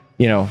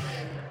 you know,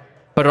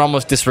 but it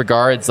almost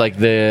disregards like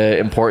the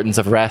importance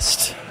of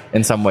rest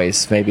in some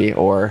ways, maybe,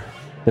 or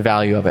the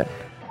value of it.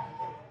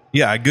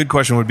 Yeah, a good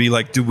question would be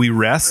like, do we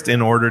rest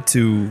in order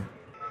to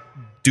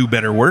do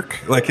better work?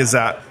 Like, is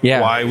that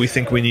why we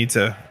think we need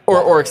to?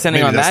 Or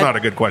extending maybe on that's that, not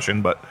a good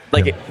question, but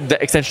like the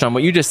extension on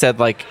what you just said,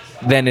 like,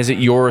 then is it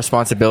your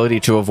responsibility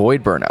to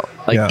avoid burnout?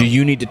 Like, do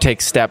you need to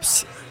take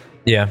steps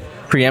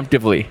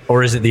preemptively?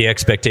 Or is it the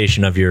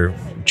expectation of your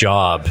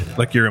job?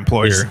 Like your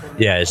employer?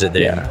 Is it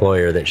the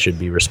employer that should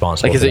be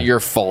responsible? Like, is it your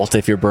fault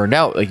if you're burned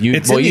out? Like,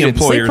 it's in the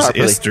employer's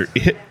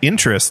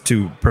interest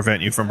to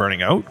prevent you from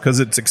burning out, because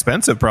it's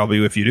expensive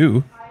probably if you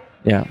do.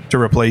 Yeah. To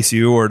replace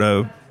you or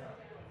to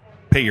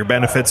pay your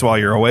benefits while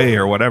you're away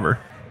or whatever.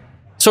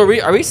 So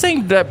are we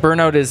saying that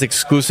burnout is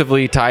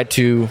exclusively tied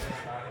to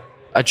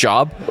a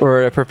job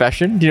or a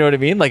profession? Do you know what I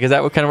mean? Like, is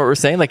that what we're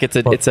saying? Like,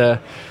 it's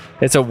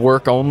a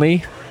work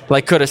only.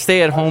 Like, could a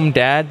stay-at-home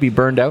dad be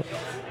burned out?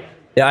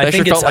 Yeah, I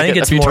think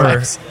it's more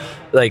times.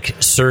 like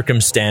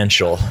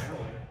circumstantial.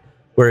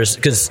 Whereas,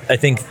 because I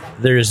think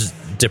there's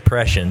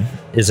depression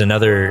is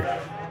another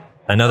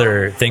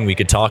thing we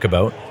could talk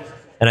about,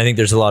 and I think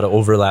there's a lot of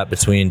overlap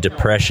between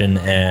depression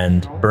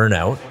and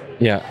burnout.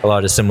 Yeah, a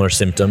lot of similar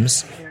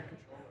symptoms.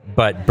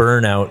 But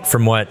burnout,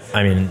 from what,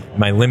 I mean,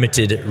 my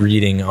limited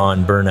reading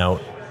on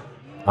burnout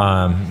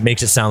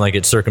makes it sound like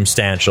it's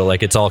circumstantial,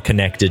 like it's all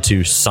connected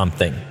to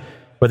something,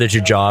 whether it's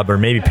your job or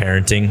maybe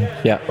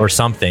parenting or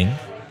something.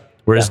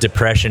 Whereas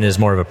depression is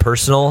more of a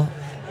personal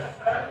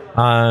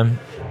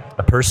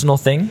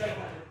thing,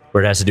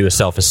 where it has to do with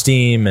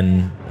self-esteem,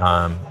 and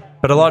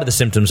but a lot of the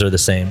symptoms are the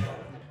same.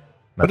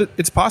 But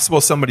it's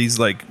possible somebody's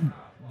like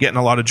getting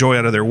a lot of joy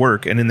out of their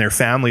work, and in their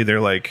family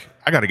they're like,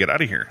 I got to get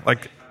out of here.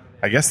 Like,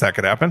 I guess that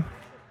could happen,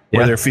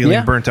 where they're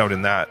feeling burnt out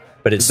in that.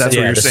 But it's that's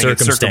what you're the saying.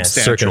 It's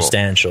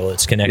circumstantial.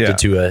 It's connected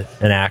to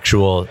an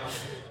actual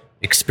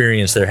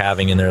experience they're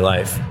having in their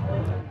life.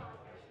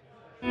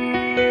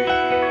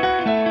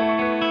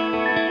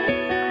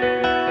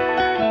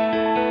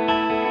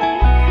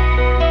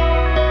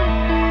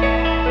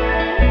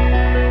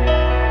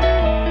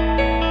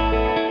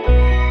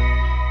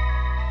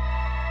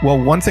 Well,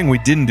 one thing we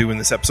didn't do in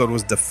this episode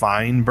was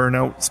define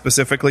burnout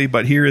specifically,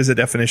 but here is a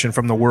definition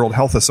from the World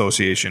Health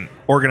Organization,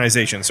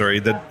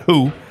 the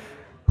WHO,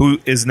 who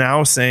is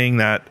now saying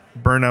that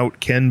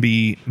burnout can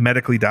be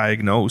medically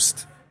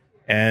diagnosed.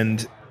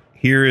 And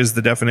here is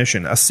the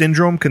definition: a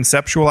syndrome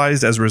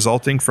conceptualized as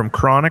resulting from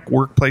chronic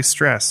workplace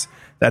stress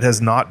that has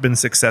not been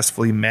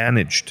successfully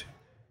managed.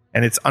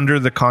 And it's under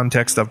the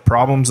context of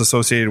problems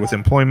associated with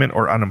employment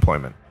or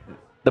unemployment.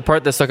 The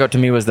part that stuck out to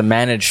me was the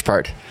managed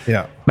part.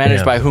 Yeah.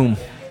 Managed by whom?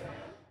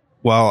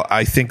 Well,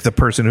 I think the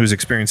person who's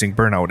experiencing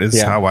burnout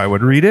is how I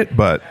would read it,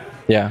 but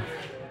yeah.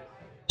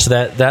 So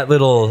that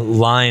little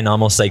line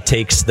almost like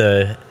takes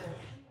the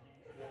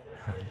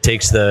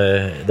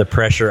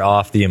pressure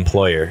off the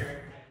employer.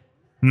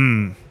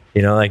 You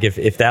know, like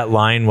if that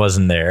line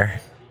wasn't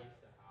there,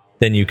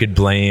 then you could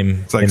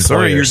blame. It's like, employers.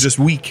 Sorry, you're just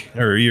weak,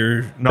 or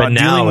you're not but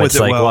now dealing with it's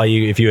it like, well.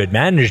 if you had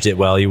managed it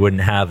well, you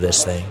wouldn't have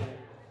this thing.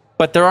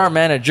 But there are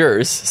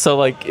managers, so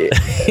like,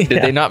 did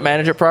they not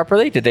manage it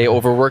properly? Did they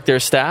overwork their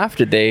staff?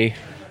 Did they,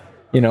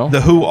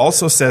 The WHO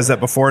also says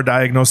that before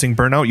diagnosing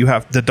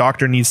burnout, the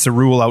doctor needs to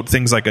rule out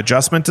things like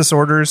adjustment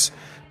disorders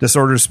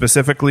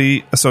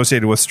specifically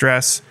associated with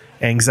stress,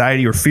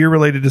 anxiety or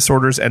fear-related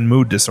disorders, and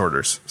mood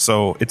disorders.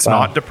 So it's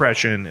not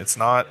depression, it's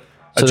not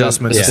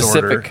adjustment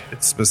disorder,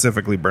 it's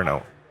specifically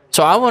burnout.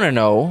 So I want to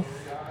know,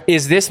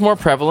 is this more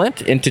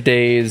prevalent in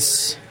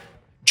today's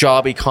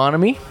job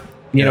economy?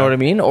 You know what I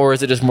mean? Or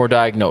is it just more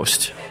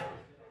diagnosed?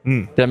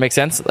 Does that make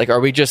sense? Like,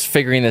 are we just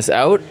figuring this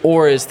out?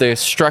 Or is the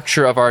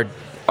structure of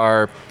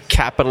our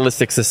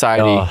capitalistic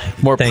society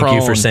more prone? Thank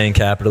you for saying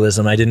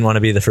capitalism. I didn't want to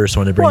be the first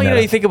one to bring that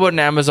up. You think about an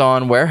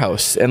Amazon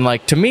warehouse, and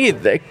like, to me,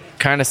 that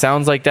kind of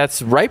sounds like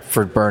that's ripe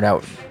for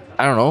burnout.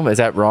 I don't know. Is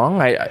that wrong?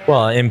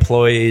 Well,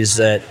 employees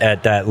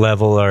at that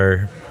level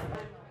are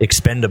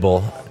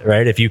expendable,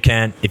 right? If you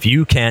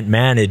can't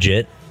manage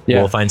it,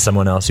 we'll find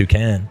someone else who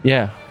can.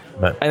 Yeah.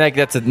 But I think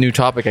that's a new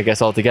topic, I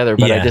guess, altogether.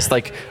 But I just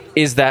like,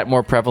 is that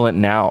more prevalent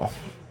now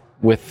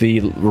with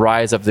the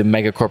rise of the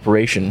mega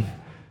corporation?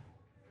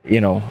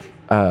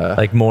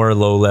 Like more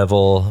low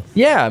level,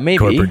 maybe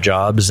corporate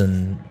jobs,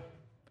 and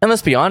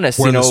let's be honest,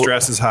 where the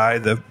stress is high,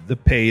 the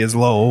pay is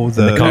low,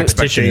 the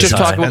competition is high.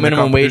 Just talk about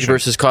minimum wage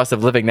versus cost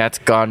of living. That's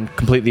gone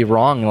completely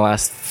wrong in the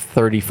last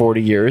 30,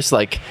 40 years.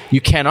 Like,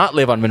 you cannot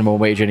live on minimum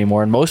wage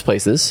anymore in most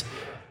places,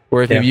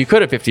 whereas maybe you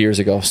could have 50 years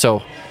ago.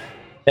 So,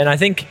 and I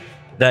think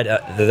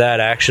that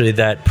actually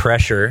that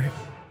pressure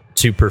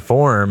to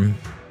perform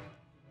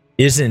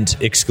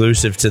isn't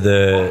exclusive to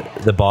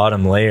the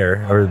bottom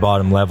layer or the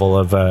bottom level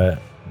of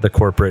the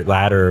corporate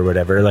ladder or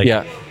whatever. Like,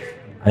 Yeah.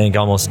 I think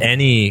almost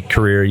any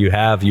career you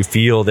have, you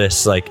feel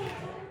this like,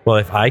 well,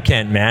 if I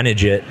can't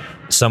manage it,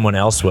 someone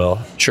else will.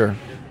 Sure.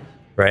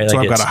 Right? So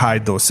like I've got to it's-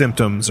 hide those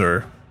symptoms,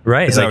 or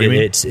Right. Is that Like what you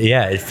mean?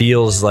 it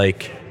feels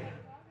like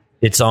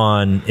it's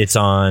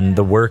on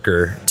the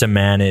worker to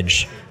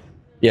manage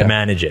Yeah.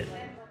 it.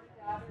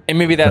 And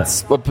maybe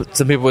that's what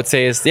some people would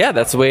say is, yeah,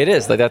 that's the way it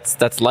is. Like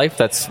that's life,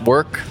 that's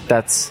work,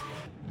 that's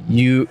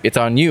you. It's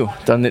on you.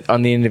 It's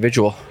on the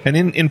individual. And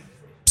in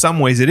some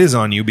ways, it is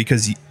on you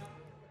because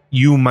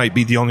you might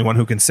be the only one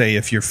who can say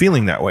if you're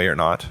feeling that way or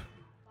not.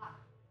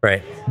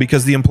 Right.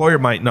 Because the employer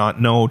might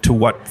not know to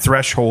what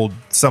threshold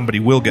somebody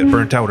will get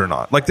burnt out or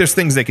not. Like, there's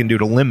things they can do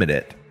to limit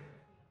it,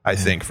 I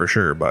think, for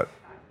sure. But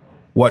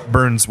what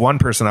burns one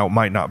person out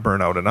might not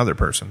burn out another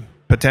person.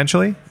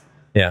 Potentially.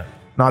 Yeah.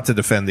 Not to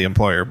defend the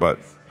employer, but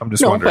I'm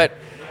just No, wondering. but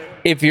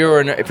if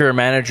you're a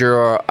manager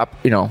or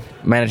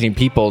managing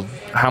people,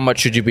 how much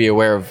should you be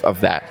aware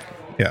of that?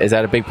 Yeah. Is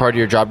that a big part of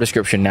your job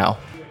description now?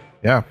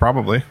 Yeah,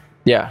 probably.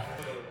 Yeah.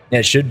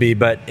 It should be,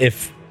 but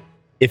if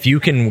you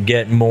can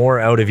get more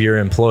out of your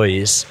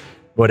employees,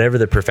 whatever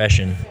the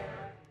profession,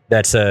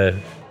 that's a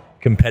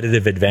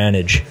competitive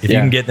advantage. If you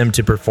Yeah. can get them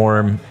to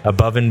perform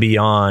above and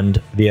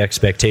beyond the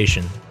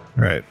expectation,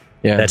 Right.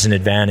 Yeah. that's an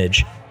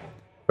advantage.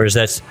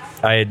 Whereas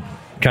I had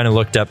kind of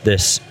looked up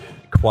this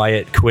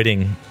quiet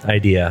quitting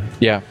idea,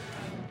 Yeah.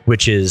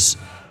 which is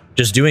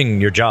just doing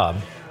your job,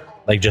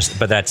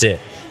 but that's it.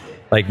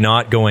 Like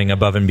not going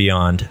above and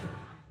beyond,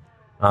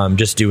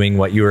 just doing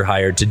what you were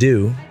hired to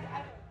do,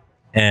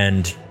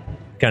 and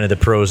kind of the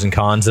pros and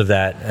cons of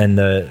that. And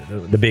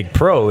the big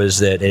pro is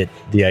that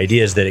the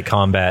idea is that it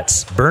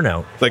combats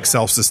burnout. Like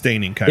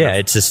self-sustaining kind Yeah,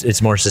 of.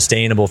 it's more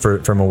sustainable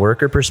from a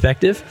worker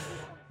perspective.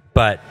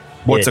 But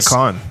What's a it's-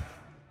 con?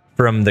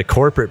 From the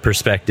corporate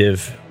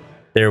perspective,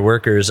 their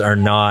workers are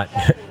not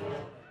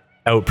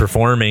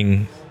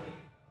outperforming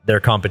their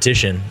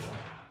competition.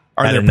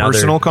 Are at there another-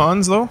 personal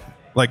cons, though?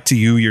 Like to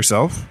you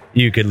yourself?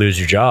 You could lose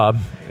your job,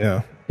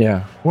 Yeah.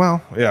 Yeah.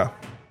 Well, yeah.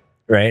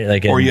 right?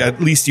 Like, Or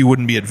at least you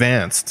wouldn't be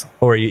advanced.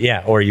 or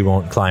you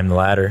won't climb the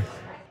ladder.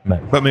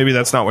 But maybe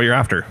that's not what you're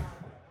after.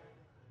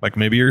 Like,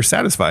 maybe you're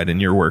satisfied in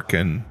your work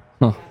and...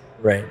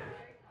 Right.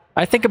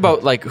 I think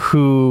about like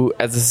who,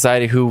 as a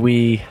society, who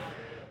we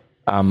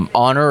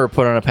honor or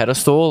put on a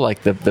pedestal,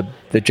 like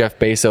the Jeff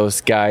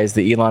Bezos guys,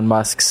 the Elon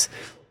Musks,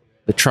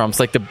 the Trumps,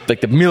 like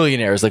the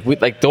millionaires,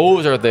 like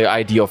those are the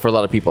ideal for a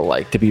lot of people,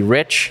 like to be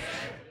rich.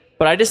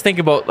 But I just think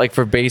about like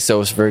for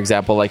Bezos, for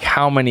example, like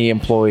how many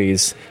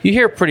employees, you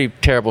hear pretty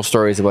terrible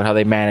stories about how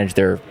they manage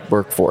their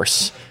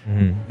workforce.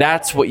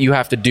 That's what you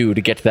have to do to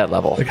get to that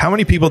level. Like, how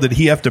many people did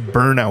he have to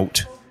burn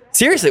out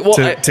Seriously, well,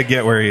 to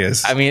get where he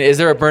is? I mean, is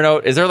there a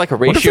burnout? Is there like a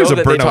if ratio there's a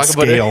that they burnout talk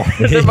about?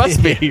 scale? There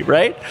must be,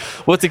 right?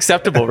 What's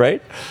acceptable,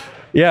 right?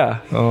 Yeah.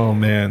 Oh,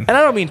 man. And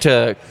I don't mean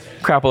to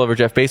crap all over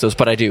Jeff Bezos,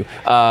 but I do.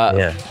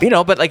 Yeah.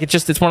 But like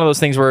it's one of those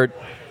things where,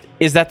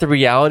 is that the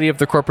reality of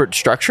the corporate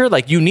structure?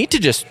 Like you need to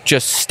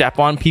just step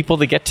on people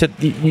to get to.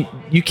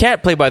 You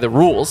can't play by the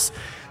rules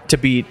to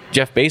be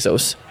Jeff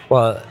Bezos.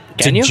 Well,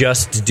 Can to you?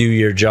 just do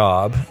your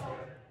job,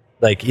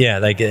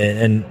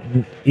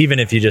 and even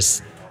if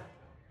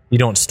you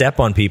don't step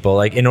on people,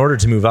 like in order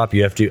to move up,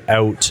 you have to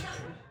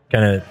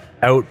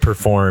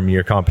outperform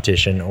your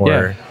competition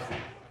or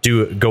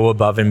go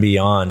above and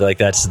beyond. Like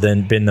that's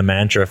then been the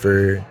mantra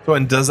for. So,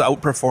 and does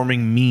outperforming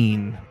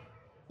mean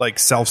like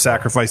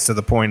self-sacrifice to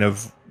the point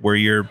of where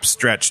you're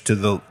stretched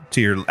to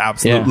your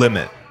absolute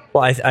limit?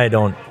 Well, I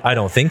don't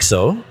think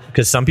so,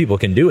 because some people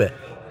can do it.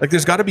 Like,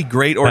 there's got to be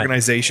great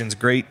organizations,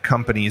 great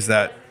companies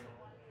that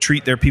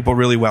treat their people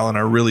really well and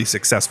are really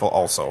successful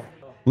also.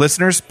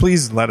 Listeners,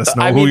 please let us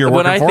know who you're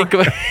working for. Think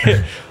about,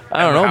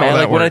 I don't know, how man. that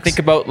Like when I works. think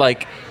about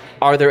like,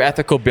 are there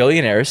ethical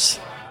billionaires?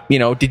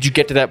 Did you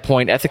get to that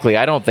point ethically?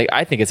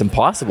 I think it's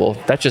impossible.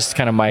 That's just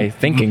kind of my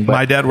thinking. But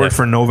My dad worked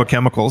for Nova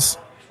Chemicals,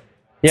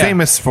 yeah.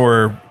 famous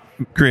for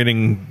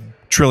creating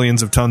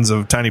trillions of tons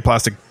of tiny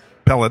plastic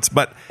pellets,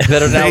 but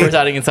that are now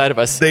residing inside of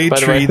us. they by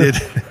the way.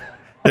 treated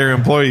their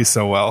employees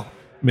so well.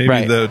 Maybe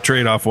Right. the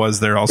trade-off was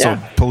they're also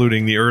Yeah.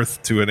 polluting the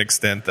earth to an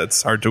extent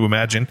that's hard to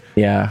imagine.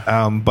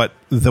 Yeah. But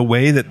the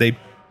way that they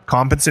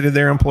compensated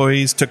their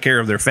employees, took care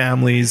of their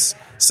families,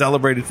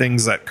 celebrated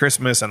things at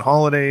Christmas and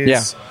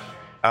holidays,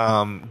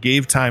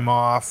 gave time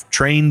off,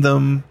 trained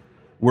them,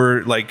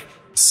 were like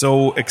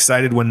so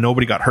excited when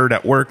nobody got hurt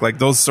at work. Like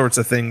those sorts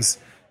of things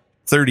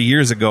 30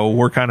 years ago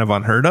were kind of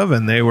unheard of,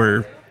 and they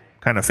were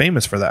kind of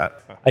famous for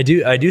that. I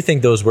do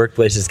think those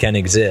workplaces can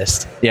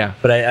exist. Yeah.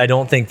 But I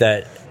don't think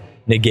that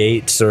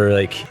negates or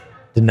like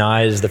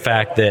denies the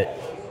fact that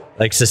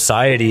like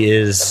society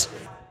is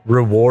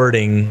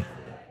rewarding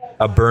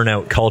a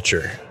burnout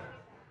culture.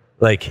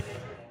 Like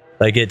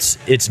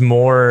it's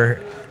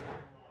more,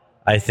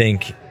 I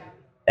think,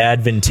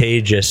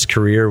 advantageous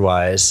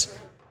career-wise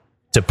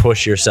to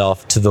push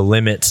yourself to the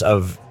limits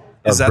of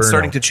Is that burnout.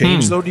 starting to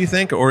change though, do you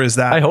think? Or is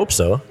that I hope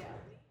so.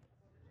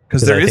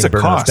 because 'cause there I is a think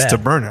burnout's cost bad. to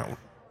burnout?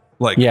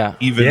 like Yeah.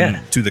 even Yeah.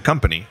 to the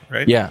company,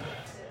 right? Yeah.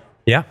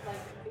 Yeah.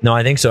 No,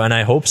 I think so, and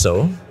I hope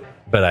so.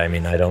 But I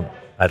mean, I don't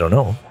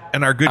know.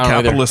 And our good I don't know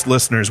either. capitalist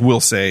listeners will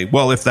say,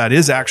 well, if that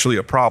is actually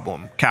a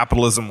problem,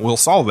 capitalism will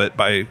solve it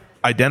by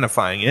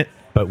identifying it.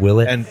 But will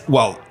it? And,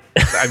 well,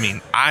 I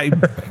mean,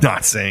 I'm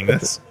not saying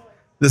this.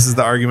 This is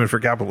the argument for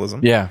capitalism.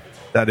 Yeah.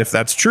 That if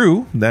that's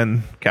true,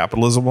 then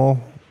capitalism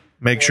will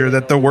make sure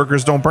that the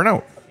workers don't burn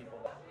out.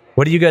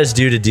 What do you guys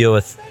do to deal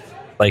with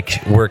like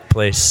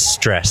workplace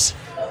stress?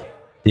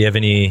 Do you have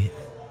any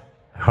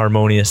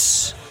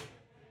harmonious?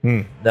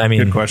 I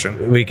mean, Good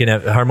question. We can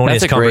have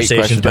harmonious That's a great conversations,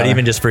 question, but Tyler.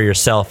 even just for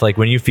yourself, like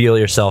when you feel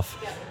yourself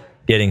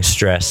getting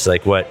stressed,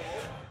 like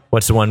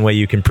what's the one way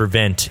you can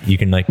prevent? You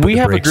can like put We the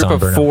have a brakes group on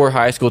of burnout? 4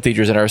 high school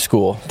teachers at our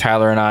school,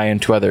 Tyler and I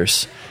and 2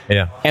 others.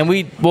 Yeah, And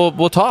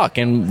we'll talk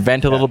and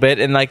vent a little bit,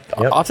 and like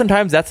Yep.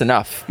 oftentimes that's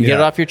enough. You get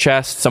it Yeah. off your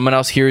chest, someone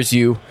else hears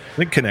you, I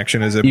think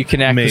connection is a you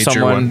connect with major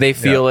someone, one. they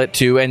feel Yeah. it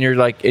too, and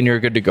you're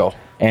good to go.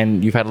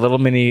 And you've had a little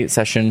mini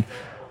session.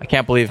 I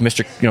can't believe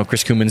Mr.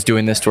 Chris Cooman's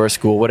doing this to our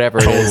school, whatever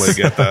it Totally is.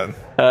 get that.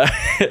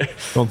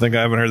 Don't think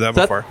I haven't heard that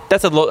before.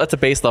 That's a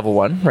base level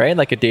one, right?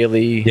 Like a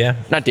daily, Yeah.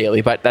 not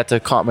daily, but that's a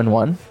common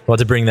one. well,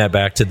 to bring that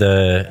back to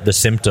the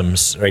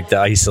symptoms, right? The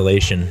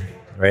isolation,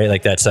 right?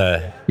 Like that's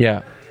a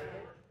Yeah.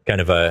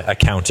 kind of a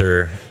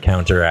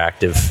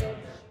counteractive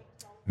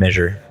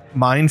measure.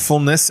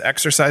 Mindfulness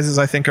exercises,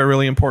 I think, are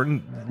really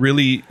important.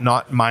 Really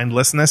not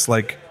mindlessness,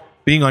 like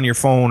being on your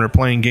phone or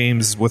playing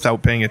games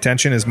without paying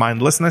attention is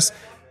mindlessness,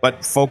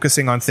 but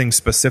focusing on things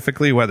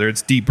specifically, whether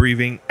it's deep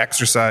breathing,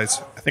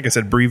 exercise. I think I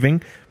said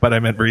breathing, but I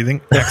meant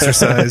breathing.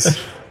 Exercise,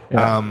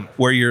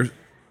 where you're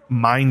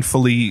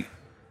mindfully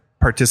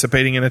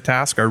participating in a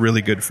task are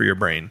really good for your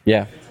brain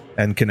Yeah.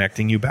 and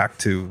connecting you back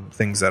to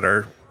things that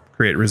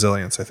create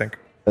resilience, I think.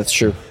 That's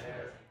true.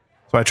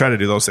 So I try to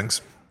do those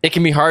things. It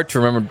can be hard to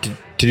remember to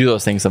do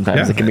those things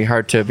sometimes. Yeah. It can be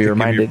hard to be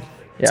reminded.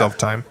 Yeah.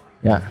 Self-time.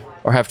 Yeah.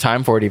 Or have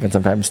time for it even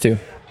sometimes too.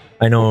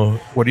 I know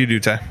What do you do,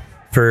 Ty?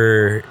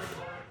 for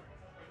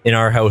in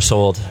our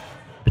household,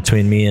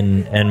 between me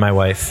and my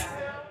wife,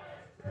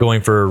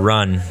 going for a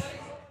run,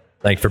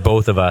 like for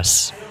both of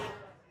us,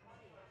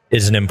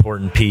 is an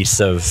important piece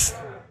of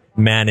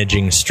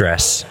managing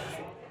stress.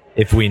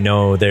 If we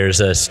know there's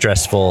a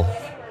stressful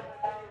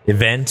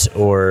event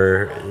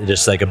or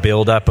just like a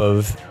buildup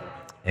of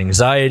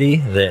anxiety,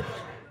 that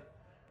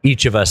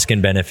each of us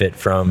can benefit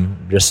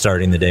from just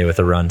starting the day with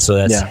a run.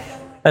 So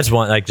that's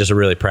one, like just a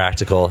really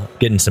practical,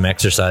 getting some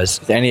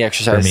exercise Any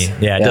exercise. for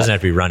me. Yeah, it doesn't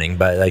have to be running,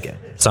 but like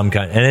some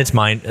kind, and it's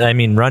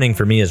running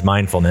for me is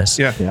mindfulness.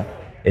 Yeah. Yeah.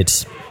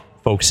 It's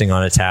focusing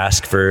on a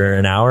task for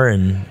an hour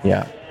and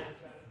Yeah.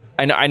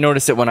 I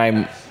notice it when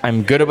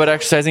I'm good about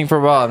exercising for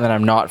a while and then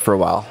I'm not for a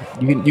while.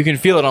 You can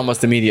feel it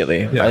almost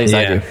immediately. At least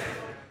I Yeah. do.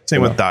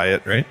 Same with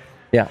diet, right?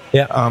 Yeah.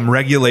 yeah.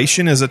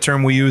 Regulation is a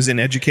term we use in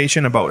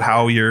education about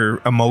how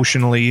you're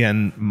emotionally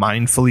and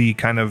mindfully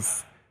kind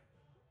of,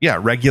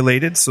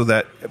 regulated, so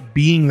that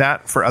being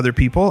that for other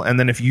people. And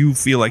then if you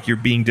feel like you're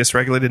being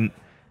dysregulated, and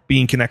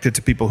being connected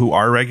to people who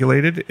are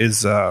regulated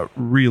is a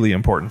really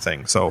important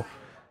thing. So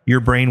your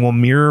brain will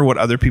mirror what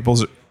other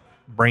people's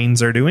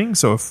brains are doing.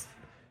 So if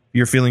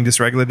you're feeling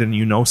dysregulated and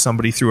you know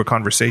somebody through a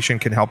conversation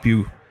can help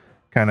you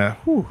kind of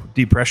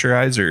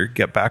depressurize or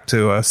get back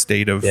to a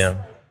state of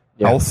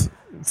health,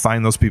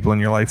 find those people in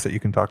your life that you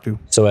can talk to.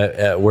 So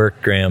at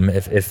work, Graham,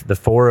 if the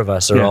 4 of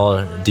us are Yeah. all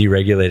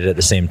deregulated at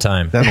the same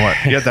time, Then what?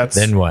 Yeah, that's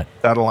then what?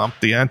 That'll ump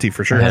the ante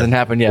for sure. It hasn't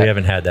happened yet. We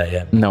haven't had that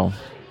yet. No.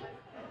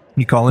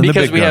 You call in the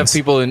Because big we guns. have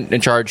people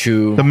in charge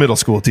who The middle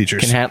school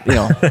teachers. can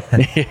handle,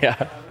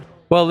 yeah.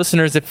 Well,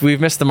 listeners, if we've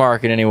missed the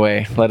mark in any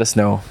way, let us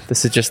know.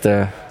 This is just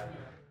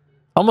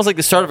almost like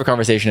the start of a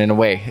conversation in a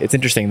way. It's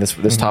interesting.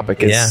 This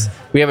topic is. Yeah.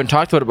 We haven't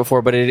talked about it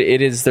before, but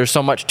it is. There's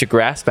so much to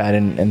grasp at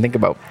and think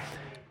about.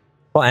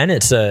 Well, and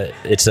it's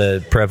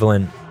a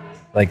prevalent,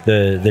 like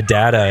the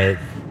data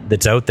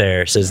that's out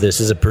there says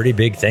this is a pretty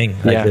big thing.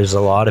 Like Yeah. there's a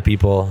lot of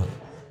people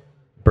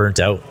burnt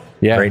out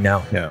right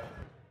now. Yeah.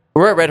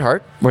 We're at Red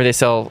Heart, where they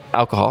sell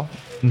alcohol.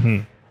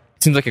 Mm-hmm.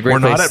 Seems like a great We're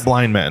place. not at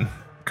Blind Man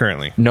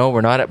currently. No,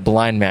 we're not at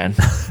Blind Man.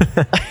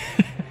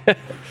 Do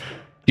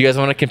you guys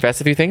want to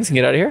confess a few things and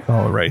get out of here?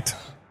 Oh, right.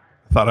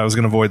 Thought I was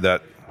going to avoid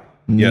that.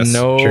 Yes.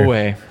 No sure.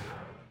 way.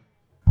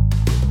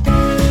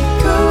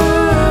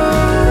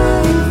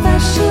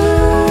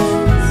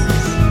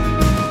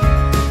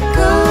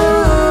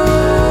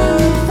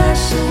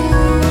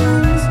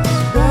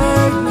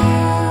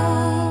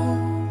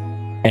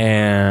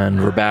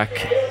 And we're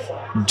back.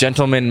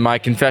 Gentlemen, my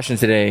confession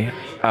today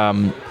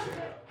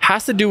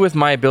has to do with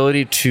my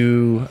ability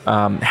to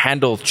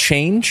handle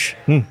change,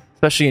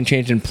 especially in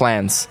change in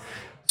plans.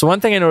 So one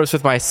thing I noticed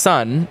with my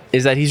son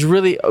is that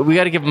we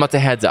got to give him lots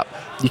of heads up.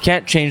 You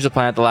can't change the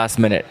plan at the last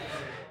minute.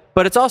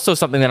 But it's also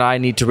something that I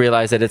need to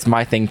realize that it's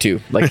my thing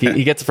too. Like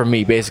he gets it from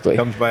me, basically.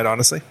 Comes by it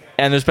honestly.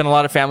 And there's been a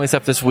lot of family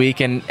stuff this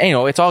week, and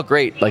it's all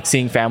great, like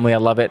seeing family. I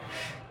love it.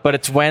 But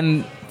it's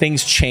when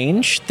things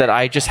change that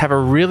I just have a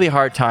really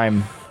hard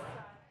time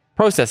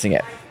processing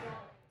it.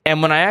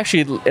 And when I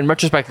actually, in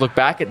retrospect, look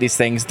back at these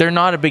things, they're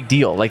not a big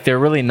deal. Like, they're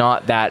really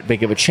not that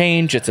big of a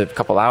change. It's a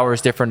couple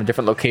hours different, a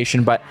different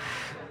location. But,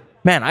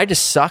 man, I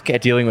just suck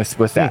at dealing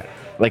with that.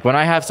 Like, when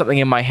I have something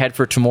in my head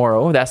for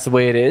tomorrow, that's the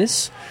way it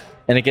is,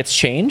 and it gets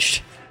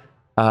changed,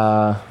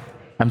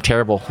 I'm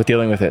terrible with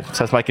dealing with it. So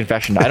that's my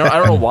confession. I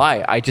don't know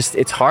why.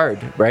 It's hard,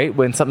 right?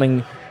 When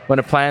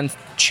a plan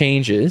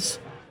changes,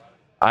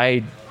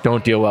 I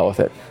don't deal well with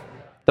it.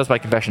 That's my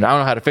confession. I don't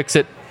know how to fix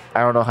it. I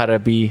don't know how to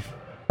be...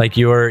 Like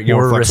your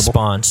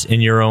response in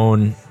your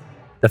own,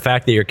 the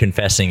fact that you're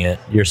confessing it,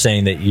 you're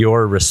saying that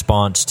your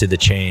response to the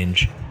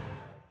change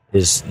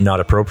is not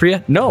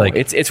appropriate? No, like,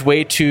 it's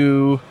way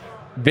too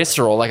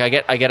visceral. Like,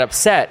 I get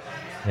upset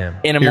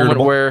in a moment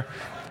where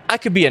I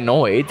could be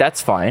annoyed.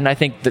 That's fine. I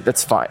think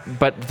that's fine.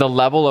 But the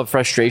level of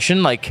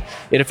frustration, like,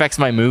 it affects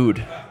my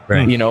mood,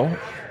 right. You know?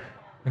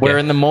 Where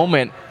in the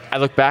moment, I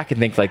look back and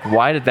think, like,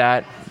 why did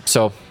that...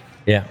 So,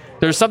 yeah,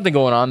 there's something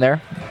going on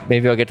there.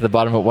 Maybe I'll get to the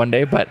bottom of it one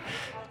day, but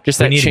just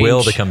that we need change,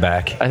 Will to come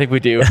back. I think we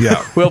do.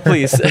 Yeah. Will,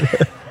 please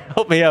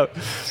help me out.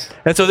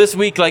 And so this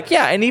week, like,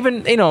 and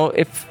even,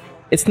 if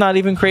it's not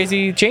even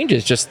crazy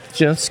changes, just,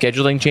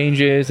 scheduling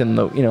changes, and,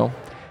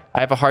 I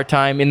have a hard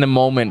time in the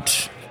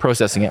moment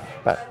processing it.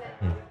 But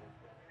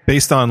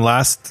Based on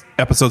last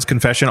episode's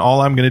confession, all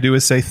I'm going to do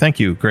is say thank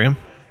you, Graham.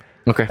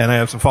 okay. And I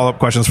have some follow-up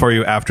questions for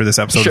you after this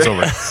episode is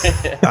over.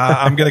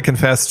 I'm going to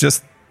confess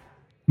just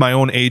my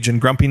own age and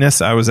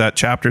grumpiness. I was at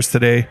Chapters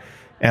today,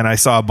 and I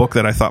saw a book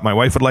that I thought my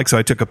wife would like, so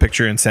I took a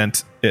picture and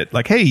sent it,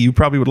 like, hey, you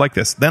probably would like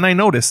this. Then I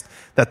noticed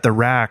that the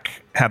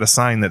rack had a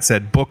sign that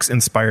said, books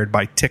inspired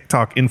by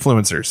TikTok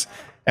influencers.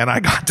 And I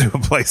got to a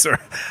place where,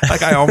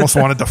 like, I almost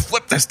wanted to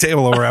flip this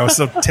table over. I was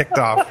so ticked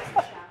off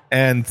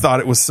and thought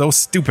it was so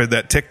stupid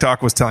that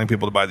TikTok was telling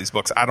people to buy these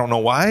books. I don't know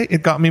why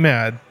it got me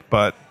mad,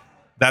 but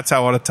that's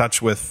how out of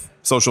touch with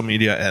social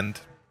media and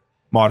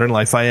modern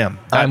life I am.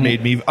 That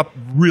made me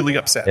really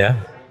upset.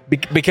 Yeah.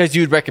 Because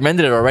you'd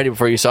recommended it already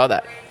before you saw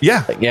that.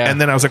 Yeah. Yeah.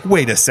 And then I was like,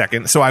 wait a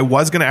second. So I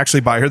was going to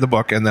actually buy her the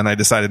book, and then I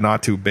decided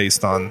not to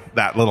based on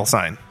that little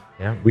sign.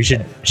 Yeah. We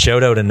should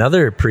shout out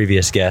another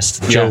previous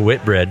guest, Joe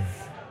Whitbread.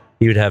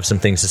 He would have some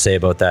things to say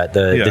about that.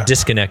 The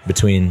disconnect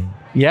between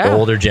the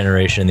older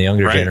generation and the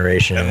younger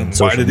generation. And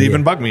why did it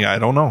even bug me? I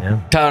don't know.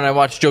 Yeah. Tyler and I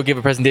watched Joe give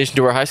a presentation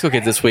to our high school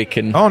kids this week,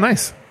 and Oh,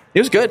 nice. it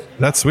was good.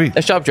 That's sweet.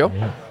 Nice job, Joe.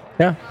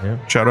 Yeah.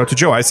 Shout out to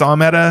Joe. I saw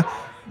him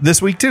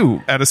this week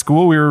too. At a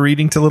school, we were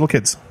reading to little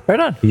kids. Right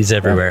on. He's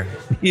everywhere.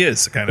 He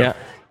is kind of. Yeah.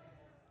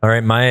 All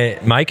right.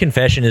 My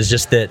confession is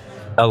just that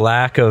a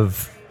lack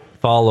of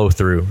follow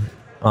through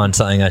on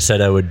something I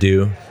said I would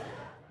do.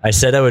 I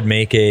said I would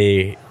make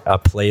a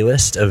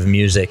playlist of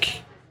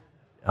music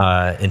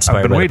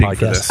inspired by the waiting for podcast.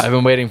 this. I've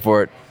been waiting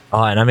for it.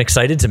 Oh, and I'm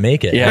excited to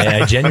make it. Yeah.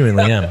 I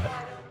genuinely am.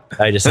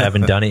 I just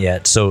haven't done it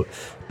yet. So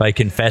by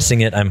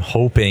confessing it, I'm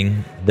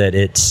hoping that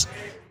it's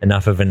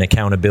enough of an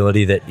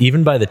accountability that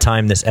even by the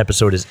time this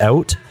episode is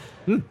out,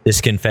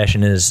 this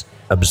confession is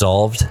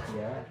absolved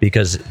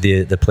because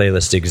the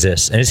playlist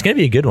exists. And it's going to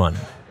be a good one.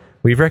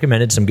 We've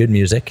recommended some good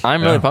music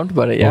I'm really pumped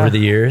about it. over the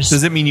years.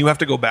 Does it mean you have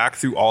to go back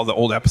through all the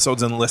old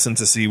episodes and listen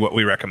to see what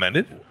we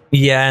recommended?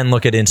 Yeah, and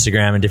look at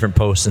Instagram and different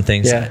posts and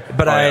things. Yeah.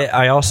 But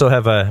I also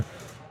have I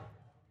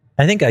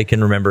think I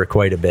can remember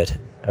quite a bit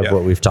of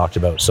what we've talked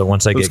about. So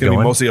once I It's get going to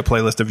going. be mostly a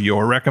playlist of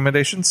your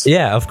recommendations?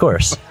 Yeah, of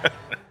course.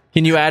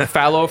 Can you add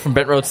Fallow from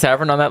Bent Roads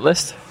Tavern on that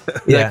list?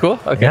 Is Yeah. that cool?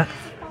 Okay. Yeah.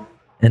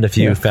 And a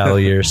few Fallow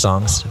Year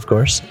songs, of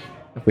course.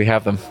 If we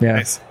have them. Yeah.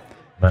 Nice.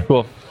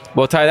 Cool.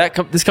 Well, Ty,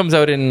 this comes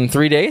out in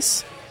 3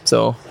 days.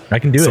 So I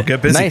can do So it.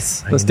 get busy.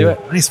 nice. Let's do it.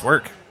 Nice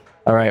work.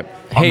 All right.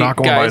 I'm Hey, not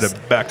going guys,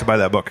 back to buy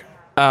that book.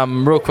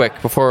 real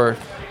quick before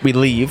we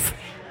leave,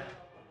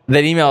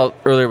 that email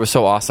earlier was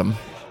so awesome.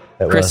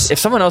 That Chris, was. if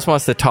someone else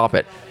wants to top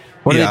it,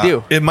 what do they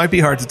do? It might be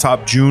hard to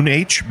top June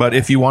H, but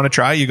if you want to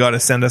try, you got to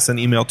send us an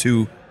email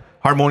to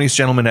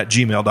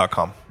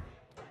harmoniousgentleman@gmail.com.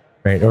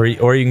 Right. Or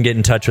you can get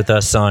in touch with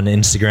us on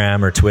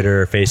Instagram or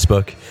Twitter or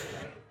Facebook.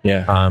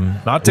 Yeah.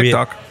 Not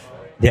TikTok.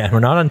 We're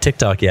not on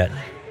TikTok yet.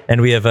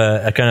 And we have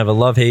a kind of a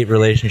love-hate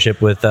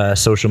relationship with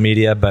social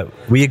media, but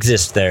we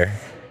exist there.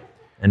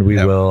 And we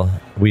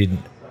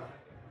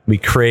we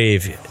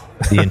crave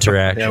the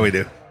interaction. Yeah, we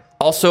do.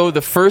 Also,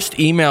 the first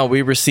email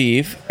we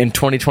receive in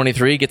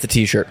 2023 gets a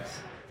t-shirt.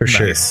 For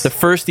sure. Nice. The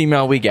first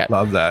email we get.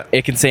 Love that.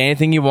 It can say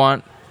anything you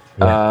want,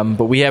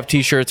 but we have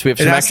t-shirts. We have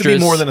It some has extras. to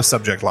be more than a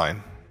subject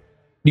line.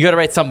 You got to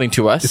write something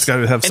to us. It's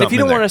gotta have And if something you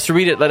don't in want there. us to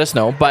read it, let us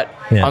know. But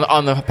Yeah.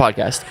 on the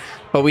podcast.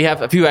 But we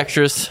have a few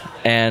extras,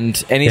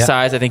 and any Yeah.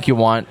 size I think you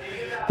want.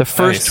 The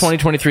first Nice.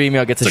 2023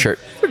 email gets a shirt,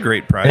 It's a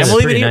great price. and It's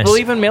we'll pretty even nice. we'll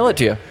even mail it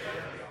to you.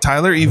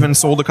 Tyler even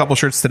sold a couple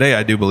shirts today,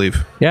 I do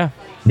believe. Yeah,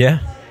 Yeah,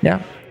 yeah.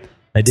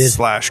 I did.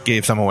 /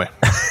 gave some away.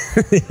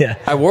 Yeah.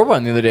 I wore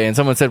one the other day, and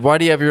someone said, "Why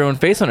do you have your own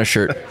face on a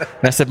shirt?" And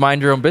I said,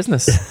 "Mind your own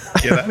business."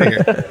 Get out of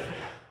here.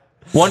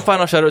 One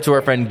final shout out to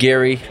our friend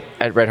Gary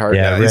at Red Heart.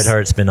 Yeah, Nice. Red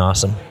Heart's been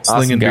awesome.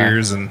 Slinging guy.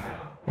 beers and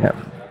Yeah.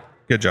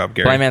 good job,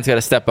 Gary. Blind Man's got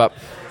to step up,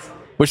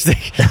 which they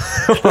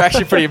were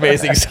actually pretty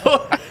amazing.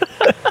 So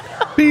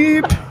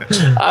Beep.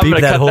 I'm Beep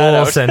gonna that cut whole that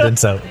out.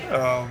 sentence out.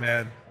 Oh,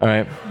 man. All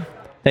right.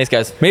 Thanks,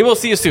 guys. Maybe we'll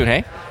see you soon,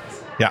 hey?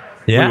 Yeah.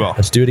 Yeah, We will.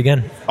 let's do it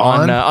again.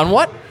 On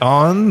what?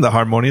 On The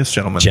Harmonious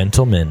Gentleman.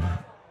 Gentlemen.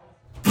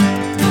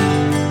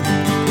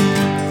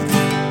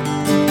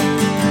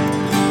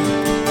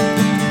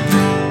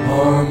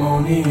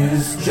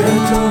 Harmonious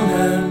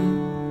gentlemen.